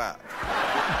canary flew out.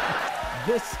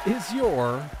 This is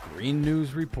your Green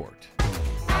News Report.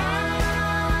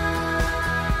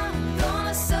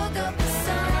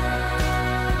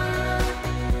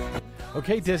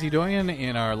 Okay, Desi Doyen,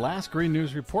 in our last Green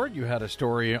News Report, you had a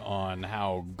story on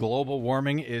how global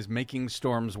warming is making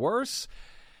storms worse.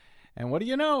 And what do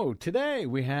you know? Today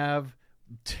we have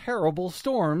terrible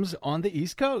storms on the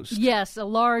East Coast. Yes, a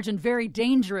large and very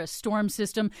dangerous storm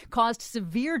system caused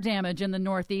severe damage in the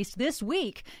Northeast this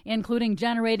week, including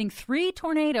generating 3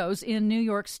 tornadoes in New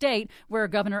York State, where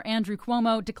Governor Andrew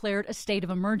Cuomo declared a state of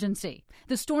emergency.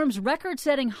 The storm's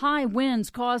record-setting high winds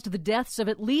caused the deaths of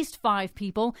at least 5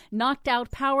 people, knocked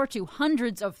out power to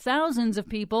hundreds of thousands of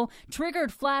people,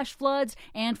 triggered flash floods,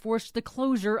 and forced the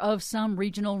closure of some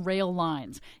regional rail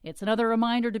lines. It's another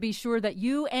reminder to be sure that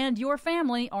you and your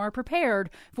family are prepared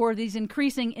for these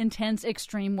increasing intense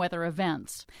extreme weather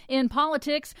events. In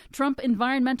politics, Trump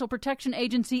Environmental Protection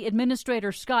Agency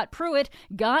Administrator Scott Pruitt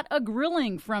got a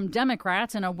grilling from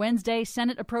Democrats in a Wednesday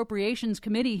Senate Appropriations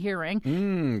Committee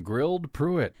hearing. Grilled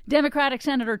Pruitt. Democratic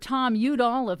Senator Tom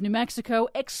Udall of New Mexico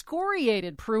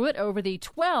excoriated Pruitt over the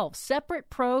 12 separate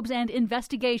probes and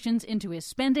investigations into his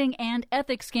spending and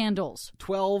ethics scandals.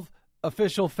 12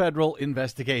 official federal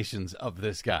investigations of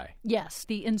this guy. Yes,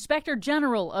 the Inspector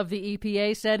General of the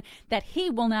EPA said that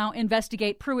he will now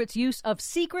investigate Pruitt's use of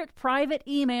secret private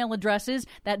email addresses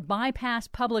that bypass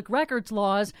public records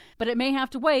laws, but it may have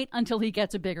to wait until he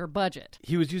gets a bigger budget.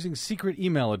 He was using secret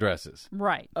email addresses.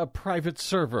 Right. A private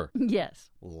server. Yes.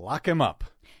 Lock him up.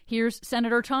 Here's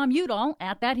Senator Tom Udall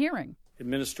at that hearing.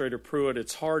 Administrator Pruitt,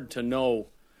 it's hard to know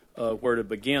where to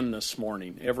begin this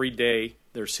morning. Every day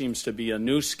there seems to be a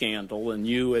new scandal and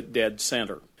you at dead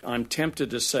center. I'm tempted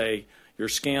to say your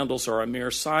scandals are a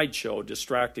mere sideshow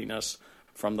distracting us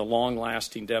from the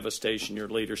long-lasting devastation your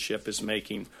leadership is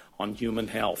making on human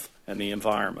health and the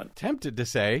environment. Tempted to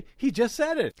say, he just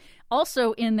said it.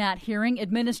 Also in that hearing,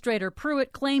 Administrator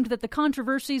Pruitt claimed that the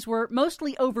controversies were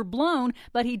mostly overblown,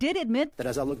 but he did admit that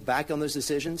as I look back on those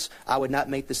decisions, I would not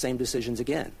make the same decisions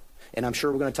again. And I'm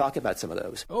sure we're going to talk about some of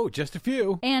those. Oh, just a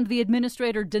few. And the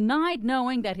administrator denied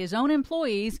knowing that his own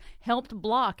employees helped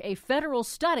block a federal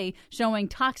study showing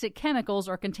toxic chemicals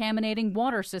are contaminating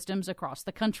water systems across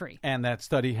the country. And that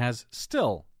study has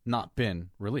still not been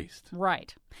released.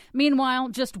 Right. Meanwhile,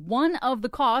 just one of the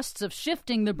costs of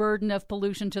shifting the burden of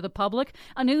pollution to the public,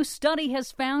 a new study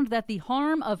has found that the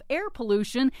harm of air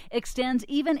pollution extends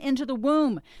even into the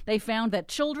womb. They found that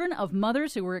children of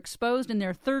mothers who were exposed in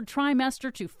their 3rd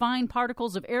trimester to fine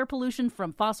particles of air pollution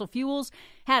from fossil fuels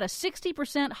had a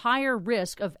 60% higher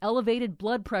risk of elevated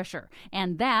blood pressure,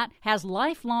 and that has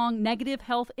lifelong negative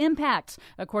health impacts,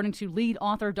 according to lead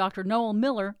author Dr. Noel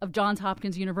Miller of Johns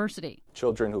Hopkins University.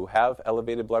 Children who have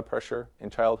elevated blood pressure in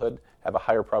childhood have a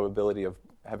higher probability of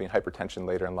having hypertension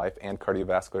later in life and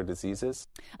cardiovascular diseases.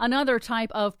 Another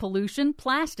type of pollution,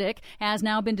 plastic, has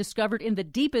now been discovered in the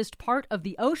deepest part of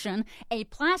the ocean. A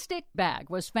plastic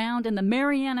bag was found in the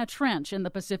Mariana Trench in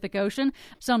the Pacific Ocean,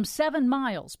 some 7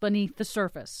 miles beneath the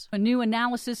surface. A new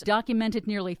analysis documented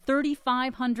nearly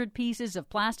 3,500 pieces of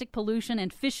plastic pollution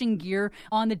and fishing gear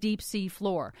on the deep sea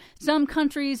floor. Some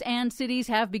countries and cities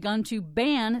have begun to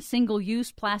ban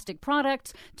single-use plastic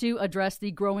products to address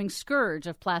the growing scourge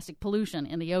of plastic pollution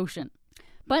in the ocean.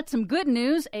 But some good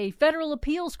news, a federal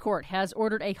appeals court has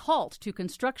ordered a halt to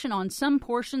construction on some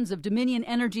portions of Dominion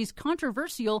Energy's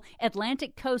controversial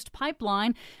Atlantic Coast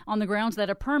Pipeline on the grounds that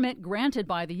a permit granted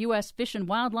by the U.S. Fish and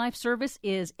Wildlife Service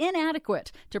is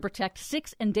inadequate to protect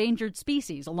 6 endangered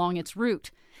species along its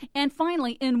route. And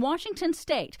finally, in Washington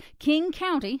state, King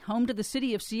County, home to the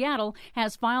city of Seattle,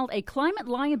 has filed a climate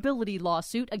liability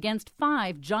lawsuit against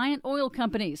 5 giant oil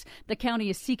companies. The county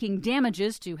is seeking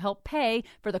damages to help pay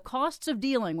for the costs of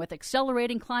dealing with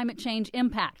accelerating climate change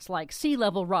impacts like sea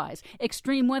level rise,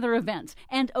 extreme weather events,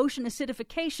 and ocean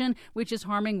acidification, which is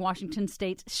harming Washington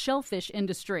state's shellfish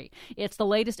industry. It's the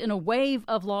latest in a wave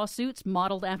of lawsuits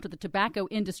modeled after the tobacco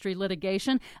industry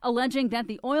litigation, alleging that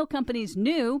the oil companies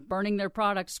knew burning their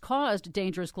products caused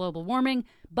dangerous global warming,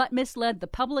 but misled the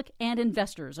public and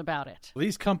investors about it.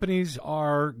 These companies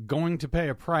are going to pay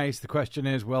a price. The question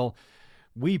is, will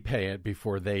we pay it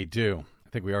before they do? I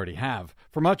think we already have.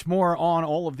 For much more on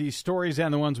all of these stories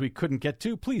and the ones we couldn't get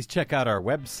to, please check out our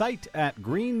website at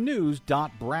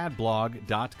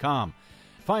greennews.bradblog.com.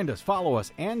 Find us, follow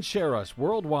us, and share us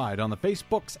worldwide on the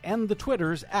Facebooks and the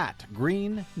Twitters at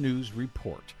Green News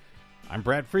Report. I'm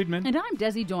Brad Friedman. And I'm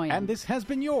Desi Doyen. And this has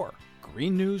been your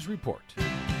Green News Report.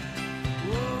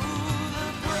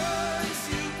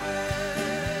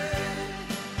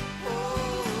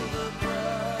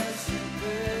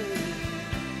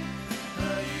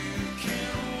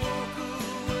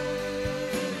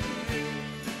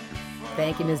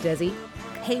 Thank you, Ms. Desi.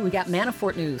 Hey, we got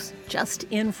Manafort news just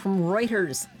in from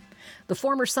Reuters. The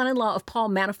former son-in-law of Paul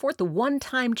Manafort, the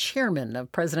one-time chairman of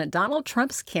President Donald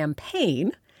Trump's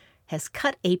campaign, has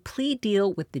cut a plea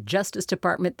deal with the Justice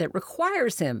Department that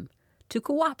requires him to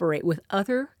cooperate with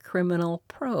other criminal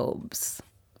probes.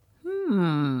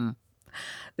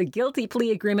 The guilty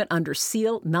plea agreement under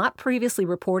seal, not previously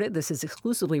reported, this is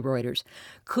exclusively Reuters,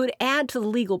 could add to the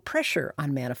legal pressure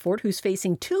on Manafort, who's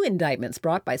facing 2 indictments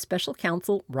brought by special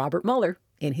counsel Robert Mueller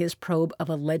in his probe of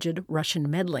alleged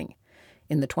Russian meddling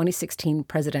in the 2016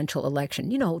 presidential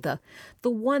election. You know, the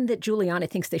one that Giuliani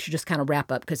thinks they should just kind of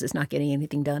wrap up because it's not getting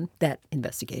anything done, that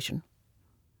investigation.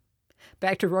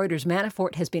 Back to Reuters,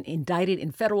 Manafort has been indicted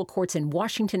in federal courts in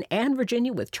Washington and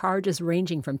Virginia with charges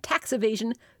ranging from tax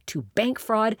evasion to bank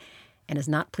fraud and has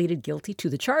not pleaded guilty to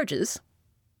the charges.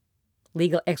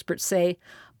 Legal experts say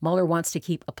Mueller wants to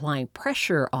keep applying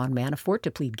pressure on Manafort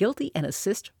to plead guilty and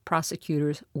assist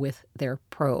prosecutors with their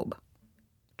probe.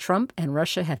 Trump and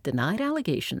Russia have denied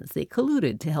allegations they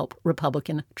colluded to help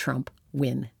Republican Trump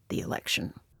win the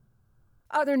election.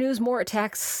 Other news, more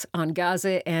attacks on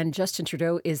Gaza, and Justin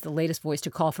Trudeau is the latest voice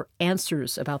to call for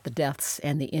answers about the deaths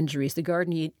and the injuries. The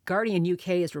Guardian UK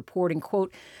is reporting,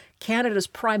 quote, Canada's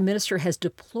Prime Minister has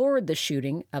deplored the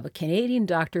shooting of a Canadian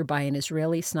doctor by an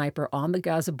Israeli sniper on the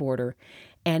Gaza border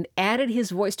and added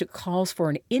his voice to calls for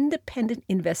an independent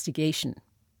investigation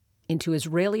into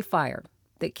Israeli fire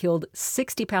that killed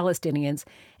 60 Palestinians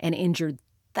and injured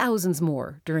thousands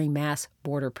more during mass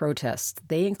border protests.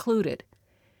 They included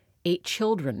 8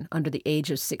 children under the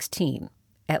age of 16.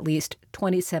 At least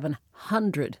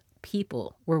 2,700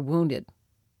 people were wounded.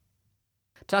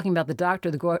 Talking about the doctor,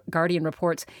 the Guardian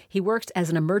reports he works as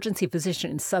an emergency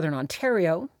physician in southern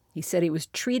Ontario. He said he was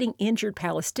treating injured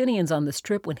Palestinians on the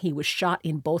Strip when he was shot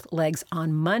in both legs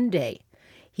on Monday.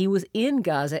 He was in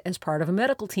Gaza as part of a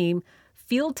medical team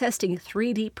field testing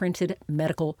 3D printed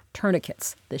medical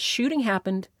tourniquets. The shooting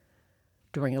happened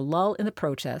during a lull in the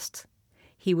protests.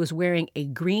 He was wearing a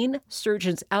green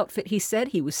surgeon's outfit. He said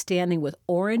he was standing with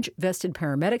orange-vested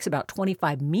paramedics about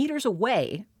 25 meters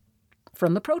away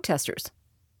from the protesters.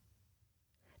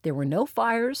 There were no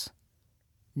fires,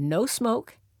 no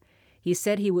smoke. He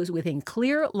said he was within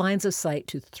clear lines of sight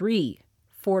to 3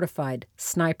 fortified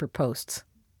sniper posts.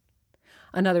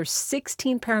 Another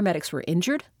 16 paramedics were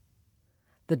injured.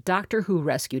 The doctor who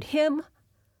rescued him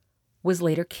was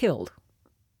later killed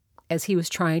as he was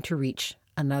trying to reach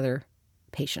another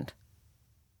patient.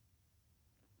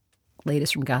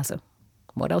 Latest from Gaza.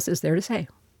 What else is there to say?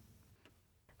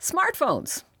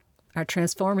 Smartphones are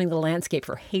transforming the landscape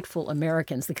for hateful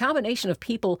Americans. The combination of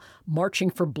people marching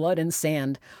for blood and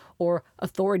sand, or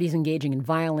authorities engaging in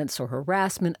violence or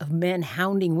harassment, of men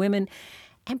hounding women,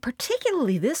 and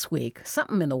particularly this week,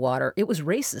 something in the water. It was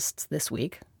racists this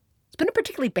week. It's been a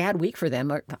particularly bad week for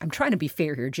them. I'm trying to be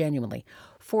fair here, genuinely.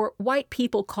 For white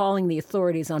people calling the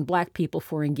authorities on black people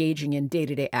for engaging in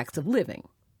day-to-day acts of living.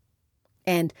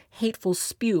 And hateful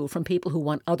spew from people who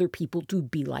want other people to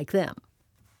be like them.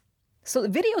 So the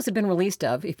videos have been released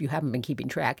of, if you haven't been keeping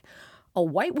track, a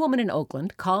white woman in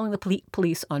Oakland calling the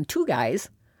police on 2 guys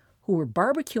who were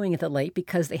barbecuing at the lake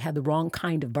because they had the wrong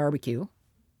kind of barbecue.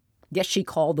 Yes, she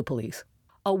called the police.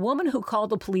 A woman who called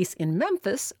the police in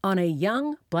Memphis on a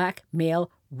young black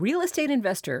male real estate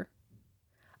investor,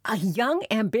 a young,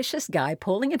 ambitious guy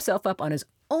pulling himself up on his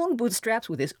own bootstraps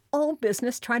with his own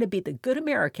business, trying to be the good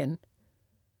American,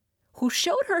 who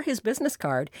showed her his business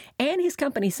card and his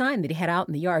company sign that he had out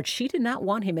in the yard. She did not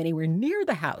want him anywhere near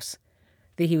the house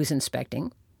that he was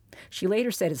inspecting. She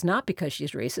later said it's not because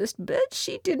she's racist, but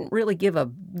she didn't really give a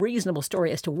reasonable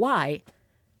story as to why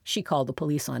she called the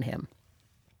police on him.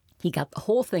 He got the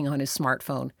whole thing on his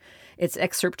smartphone. It's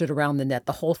excerpted around the net.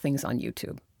 The whole thing's on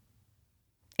YouTube.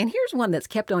 And here's one that's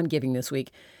kept on giving this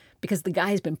week because the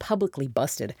guy's been publicly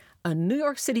busted. A New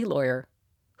York City lawyer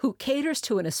who caters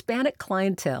to an Hispanic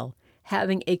clientele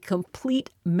having a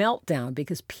complete meltdown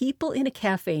because people in a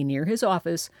cafe near his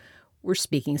office were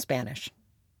speaking Spanish.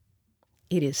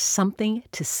 It is something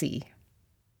to see.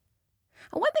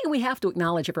 And one thing we have to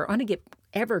acknowledge if we're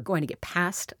ever going to get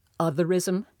past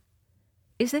otherism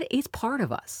is that it's part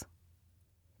of us.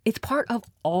 It's part of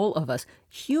all of us.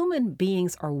 Human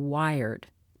beings are wired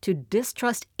to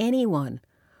distrust anyone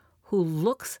who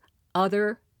looks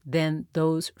other than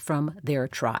those from their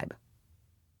tribe.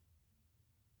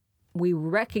 We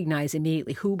recognize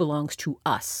immediately who belongs to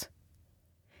us.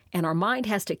 And our mind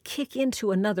has to kick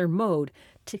into another mode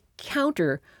to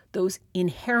counter those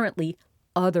inherently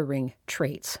othering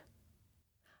traits.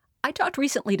 I talked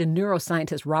recently to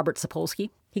neuroscientist Robert Sapolsky.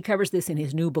 He covers this in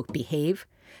his new book, Behave.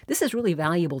 This is really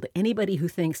valuable to anybody who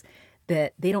thinks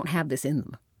that they don't have this in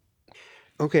them.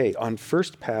 Okay, on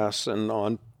first pass and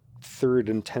on third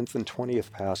and 10th and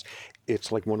 20th pass,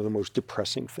 it's like one of the most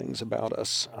depressing things about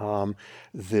us.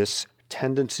 This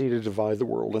tendency to divide the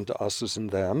world into us's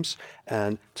and them's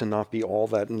and to not be all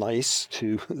that nice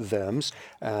to them's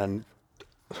and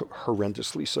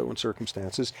horrendously so in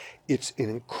circumstances. It's an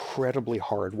incredibly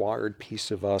hardwired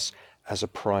piece of us as a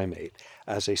primate,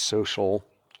 as a social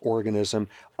organism.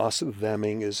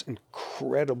 Us-theming is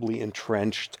incredibly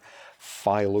entrenched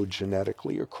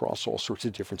phylogenetically across all sorts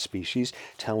of different species,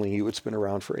 telling you it's been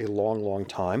around for a long, long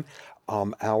time.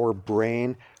 Our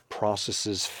brain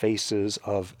processes faces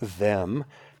of them,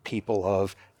 people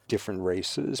of different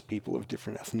races, people of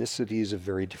different ethnicities, of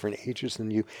very different ages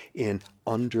than you, in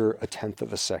under a tenth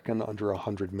of a second, under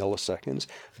 100 milliseconds,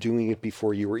 doing it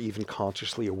before you were even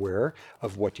consciously aware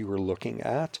of what you were looking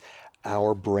at.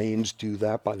 Our brains do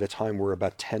that by the time we're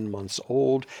about 10 months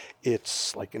old.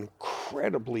 It's like an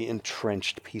incredibly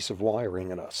entrenched piece of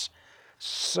wiring in us.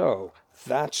 So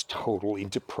that's totally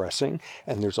depressing.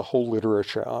 And there's a whole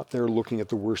literature out there looking at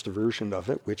the worst version of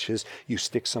it, which is you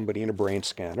stick somebody in a brain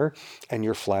scanner and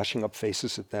you're flashing up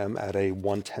faces at them at a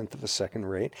 1/10 of a second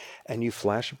rate, and you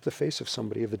flash up the face of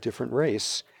somebody of a different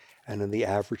race. And in the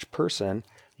average person,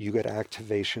 you get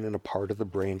activation in a part of the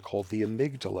brain called the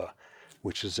amygdala,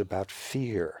 which is about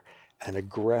fear and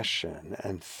aggression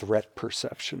and threat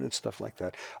perception and stuff like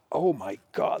that. Oh my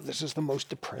God, this is the most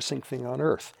depressing thing on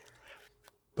earth.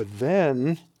 But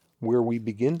then where we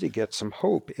begin to get some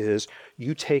hope is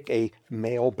you take a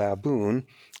male baboon,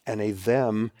 and a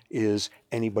them is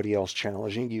anybody else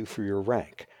challenging you for your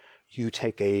rank. You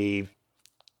take a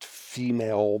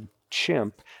female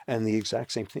chimp, and the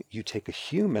exact same thing. You take a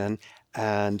human,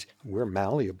 and we're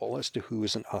malleable as to who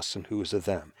is an us and who is a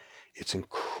them. It's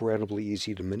incredibly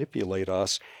easy to manipulate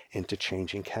us into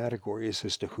changing categories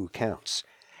as to who counts.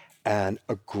 And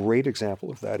a great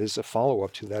example of that is a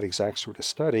follow-up to that exact sort of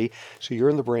study. So you're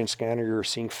in the brain scanner, you're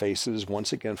seeing faces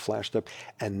once again flashed up,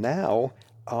 and now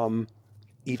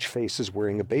each face is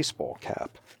wearing a baseball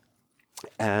cap.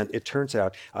 And it turns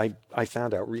out, I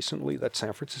found out recently that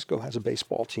San Francisco has a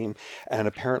baseball team, and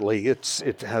apparently it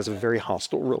has a very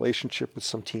hostile relationship with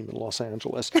some team in Los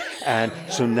Angeles. And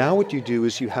so now what you do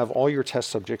is you have all your test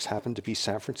subjects happen to be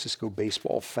San Francisco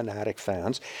baseball fanatic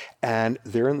fans, and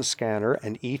they're in the scanner,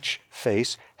 and each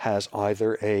face has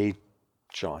either a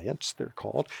Giants, they're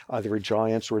called, either a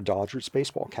Giants or a Dodgers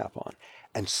baseball cap on.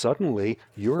 And suddenly,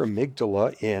 your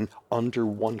amygdala in under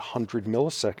 100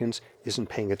 milliseconds isn't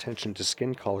paying attention to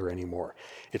skin color anymore.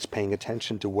 It's paying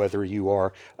attention to whether you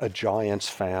are a Giants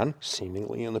fan,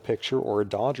 seemingly in the picture, or a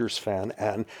Dodgers fan.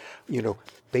 And,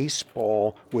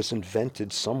 baseball was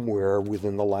invented somewhere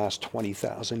within the last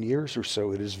 20,000 years or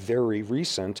so. It is very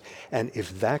recent. And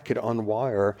if that could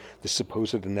unwire the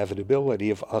supposed inevitability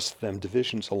of us-them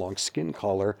divisions along skin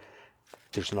color,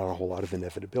 there's not a whole lot of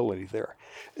inevitability there.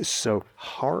 So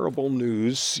horrible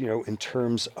news, in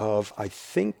terms of, I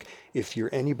think if you're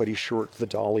anybody short the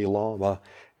Dalai Lama,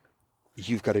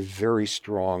 you've got a very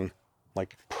strong,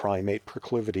 primate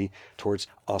proclivity towards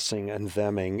ussing and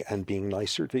theming and being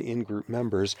nicer to in-group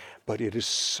members, but it is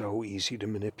so easy to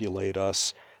manipulate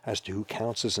us as to who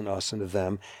counts as an us and a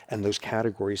them, and those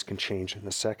categories can change in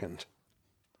a second.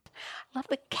 I love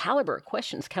the caliber of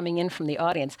questions coming in from the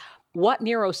audience. What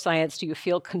neuroscience do you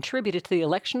feel contributed to the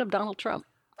election of Donald Trump?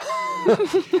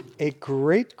 A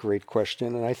great, great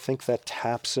question. And I think that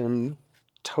taps in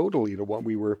totally to what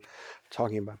we were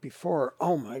talking about before.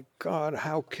 Oh my God,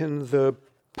 how can the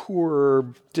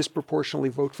poor disproportionately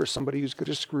vote for somebody who's going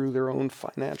to screw their own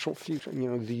financial future?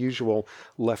 The usual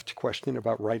left question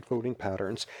about right voting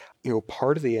patterns.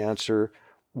 Part of the answer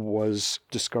was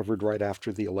discovered right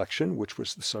after the election, which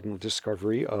was the sudden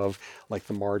discovery of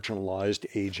the marginalized,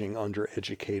 aging,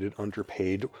 undereducated,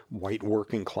 underpaid white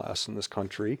working class in this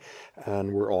country.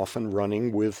 And we're often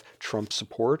running with Trump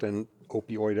support and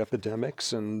opioid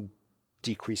epidemics and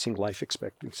decreasing life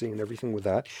expectancy and everything with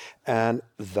that. And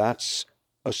that's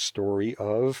a story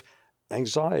of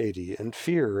anxiety and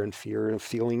fear of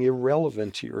feeling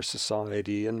irrelevant to your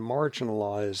society and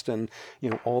marginalized and,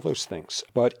 all those things.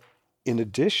 But in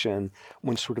addition,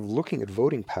 when sort of looking at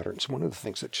voting patterns, one of the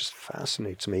things that just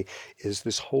fascinates me is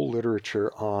this whole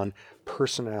literature on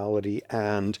personality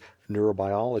and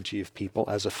neurobiology of people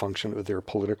as a function of their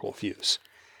political views.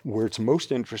 Where it's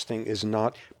most interesting is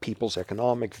not people's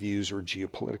economic views or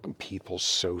geopolitical, people's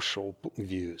social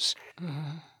views.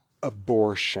 Mm-hmm.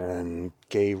 Abortion,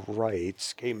 gay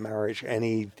rights, gay marriage,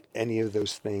 any of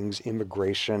those things,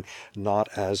 immigration, not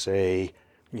as a,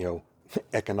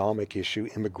 economic issue,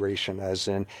 immigration as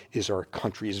in, is our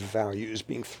country's values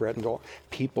being threatened, or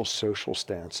people's social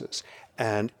stances.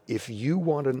 And if you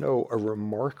want to know a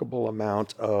remarkable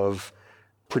amount of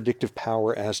predictive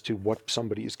power as to what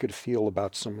somebody is going to feel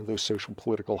about some of those social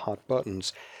political hot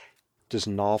buttons, does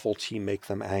novelty make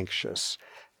them anxious?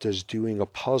 Does doing a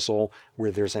puzzle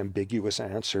where there's ambiguous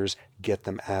answers get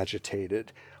them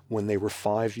agitated? when they were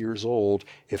 5 years old,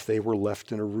 if they were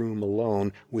left in a room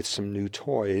alone with some new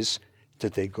toys,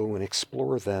 did they go and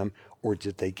explore them, or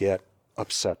did they get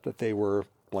upset that they were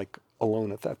like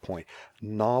alone at that point?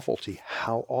 Novelty.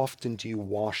 How often do you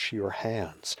wash your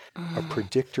hands? A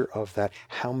predictor of that.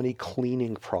 How many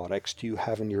cleaning products do you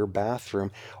have in your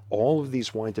bathroom? All of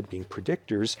these wind up being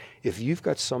predictors. If you've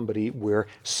got somebody where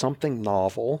something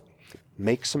novel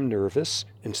makes them nervous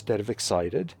instead of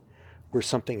excited, where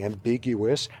something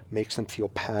ambiguous makes them feel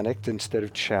panicked instead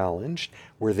of challenged,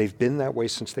 where they've been that way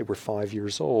since they were 5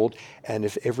 years old, and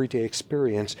if everyday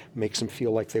experience makes them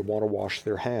feel like they want to wash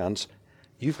their hands,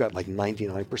 you've got like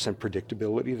 99%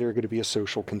 predictability they're going to be a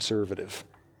social conservative.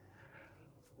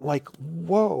 Like,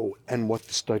 whoa. And what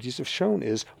the studies have shown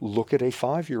is, look at a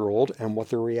 5-year-old and what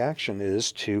their reaction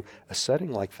is to a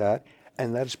setting like that,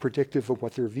 and that is predictive of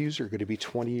what their views are going to be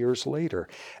 20 years later.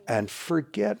 And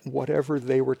forget whatever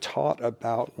they were taught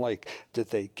about, like,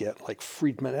 did they get like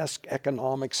Friedman-esque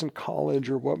economics in college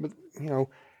or what,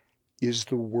 is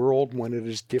the world when it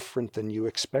is different than you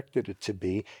expected it to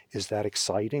be, is that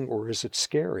exciting or is it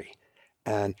scary?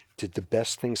 And did the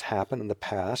best things happen in the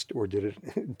past, or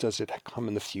does it come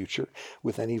in the future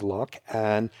with any luck?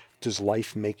 And does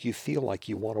life make you feel like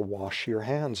you want to wash your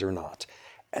hands or not?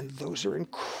 And those are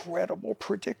incredible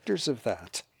predictors of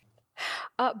that.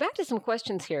 Back to some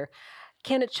questions here.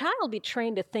 Can a child be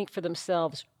trained to think for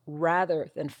themselves rather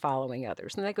than following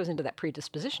others? And that goes into that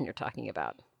predisposition you're talking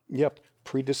about. Yep.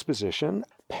 Predisposition,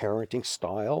 parenting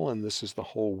style, and this is the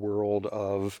whole world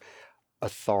of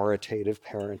authoritative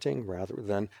parenting rather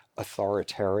than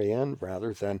authoritarian,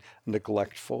 rather than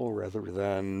neglectful, rather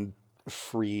than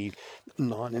free,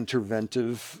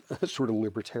 non-interventive, sort of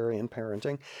libertarian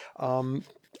parenting.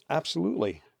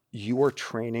 Absolutely. You are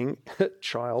training a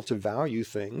child to value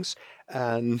things,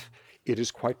 and it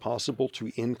is quite possible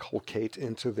to inculcate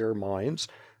into their minds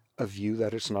a view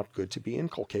that it's not good to be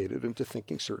inculcated into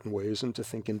thinking certain ways and to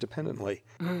think independently.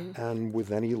 And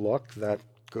with any luck, that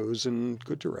goes in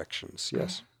good directions,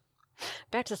 yes.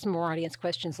 Back to some more audience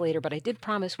questions later, but I did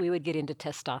promise we would get into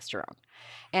testosterone.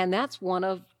 And that's one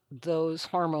of those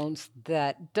hormones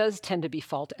that does tend to be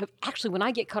faulty. Actually, when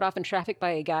I get cut off in traffic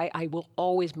by a guy, I will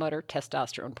always mutter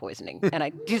testosterone poisoning, and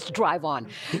I just drive on.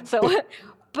 So,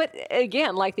 but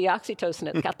again, like the oxytocin,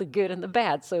 it's got the good and the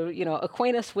bad. So,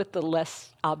 acquaint us with the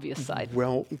less obvious side.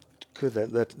 Well, good.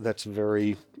 That's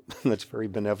very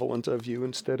benevolent of you,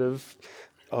 instead of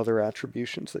other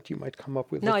attributions that you might come up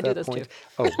with. No, at I that do those point. too.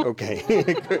 Oh, okay.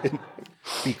 Good.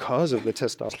 Because of the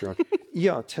testosterone.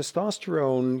 Yeah,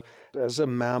 testosterone, as a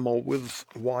mammal with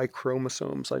Y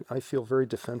chromosomes, I feel very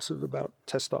defensive about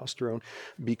testosterone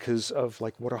because of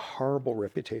like what a horrible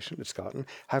reputation it's gotten,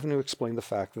 having to explain the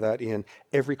fact that in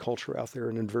every culture out there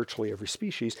and in virtually every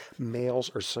species, males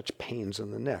are such pains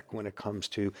in the neck when it comes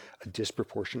to a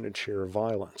disproportionate share of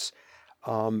violence.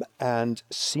 And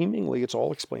seemingly it's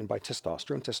all explained by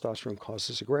testosterone. Testosterone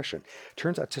causes aggression.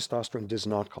 Turns out testosterone does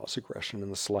not cause aggression in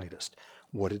the slightest.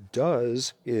 What it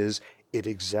does is it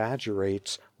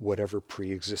exaggerates whatever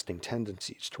pre-existing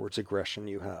tendencies towards aggression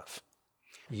you have.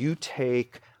 You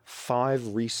take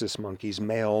 5 rhesus monkeys,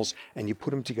 males, and you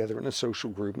put them together in a social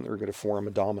group, and they're going to form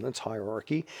a dominance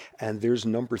hierarchy, and there's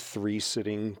number 3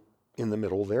 sitting in the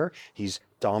middle there. He's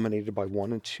dominated by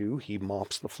 1 and 2. He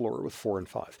mops the floor with 4 and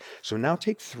 5. So now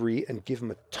take 3 and give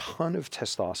him a ton of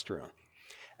testosterone.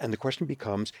 And the question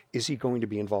becomes, is he going to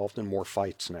be involved in more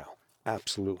fights now?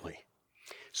 Absolutely.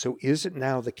 So is it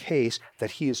now the case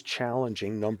that he is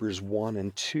challenging numbers 1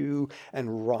 and 2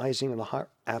 and rising in the high?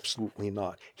 Absolutely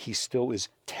not. He still is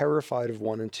terrified of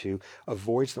 1 and 2,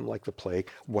 avoids them like the plague.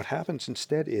 What happens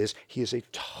instead is he is a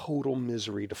total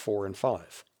misery to 4 and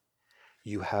 5.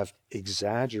 You have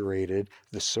exaggerated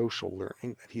the social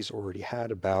learning that he's already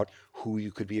had about who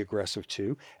you could be aggressive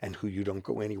to and who you don't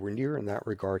go anywhere near in that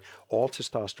regard. All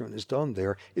testosterone has done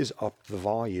there is up the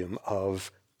volume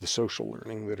of the social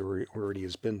learning that already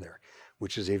has been there,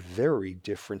 which is a very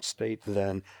different state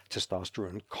than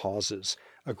testosterone causes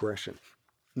aggression.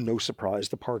 No surprise,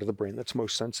 the part of the brain that's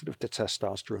most sensitive to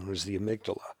testosterone is the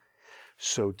amygdala.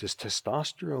 So does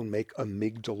testosterone make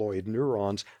amygdaloid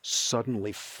neurons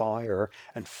suddenly fire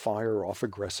and fire off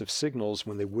aggressive signals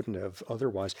when they wouldn't have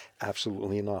otherwise?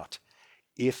 Absolutely not.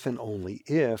 If and only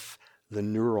if the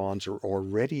neurons are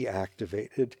already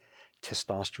activated,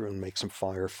 testosterone makes them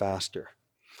fire faster.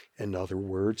 In other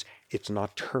words, it's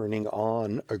not turning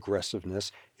on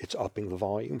aggressiveness, it's upping the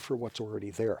volume for what's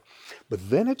already there. But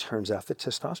then it turns out that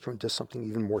testosterone does something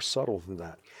even more subtle than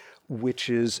that, which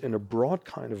is, in a broad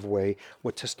kind of way,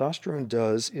 what testosterone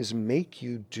does is make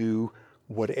you do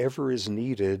whatever is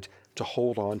needed to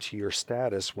hold on to your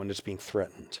status when it's being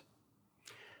threatened.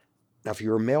 Now, if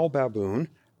you're a male baboon,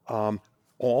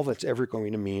 all that's ever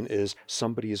going to mean is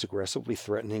somebody is aggressively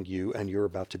threatening you and you're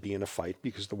about to be in a fight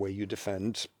because the way you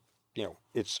defend,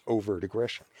 it's overt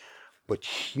aggression. But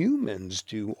humans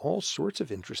do all sorts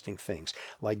of interesting things,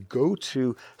 like go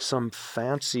to some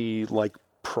fancy,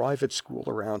 private school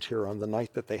around here on the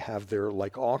night that they have their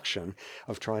auction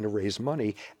of trying to raise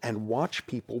money and watch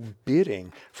people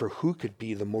bidding for who could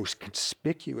be the most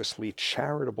conspicuously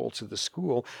charitable to the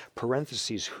school,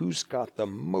 parentheses, who's got the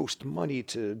most money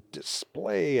to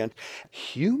display. And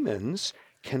humans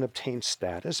can obtain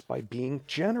status by being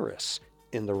generous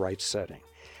in the right setting.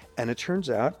 And it turns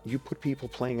out you put people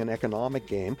playing an economic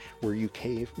game where you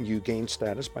gain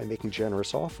status by making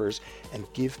generous offers and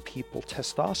give people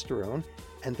testosterone,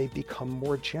 and they become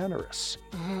more generous.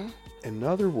 Mm-hmm. In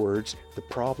other words, the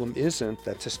problem isn't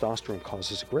that testosterone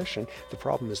causes aggression. The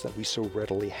problem is that we so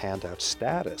readily hand out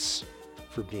status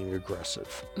for being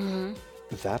aggressive. Mm-hmm.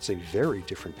 That's a very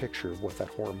different picture of what that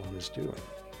hormone is doing.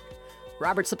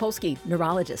 Robert Sapolsky,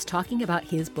 neurologist, talking about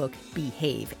his book,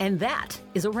 Behave. And that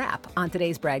is a wrap on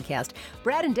today's BradCast.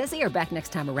 Brad and Desi are back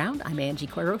next time around. I'm Angie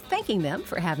Coiro, thanking them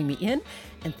for having me in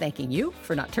and thanking you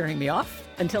for not turning me off.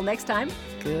 Until next time,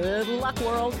 good luck,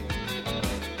 world.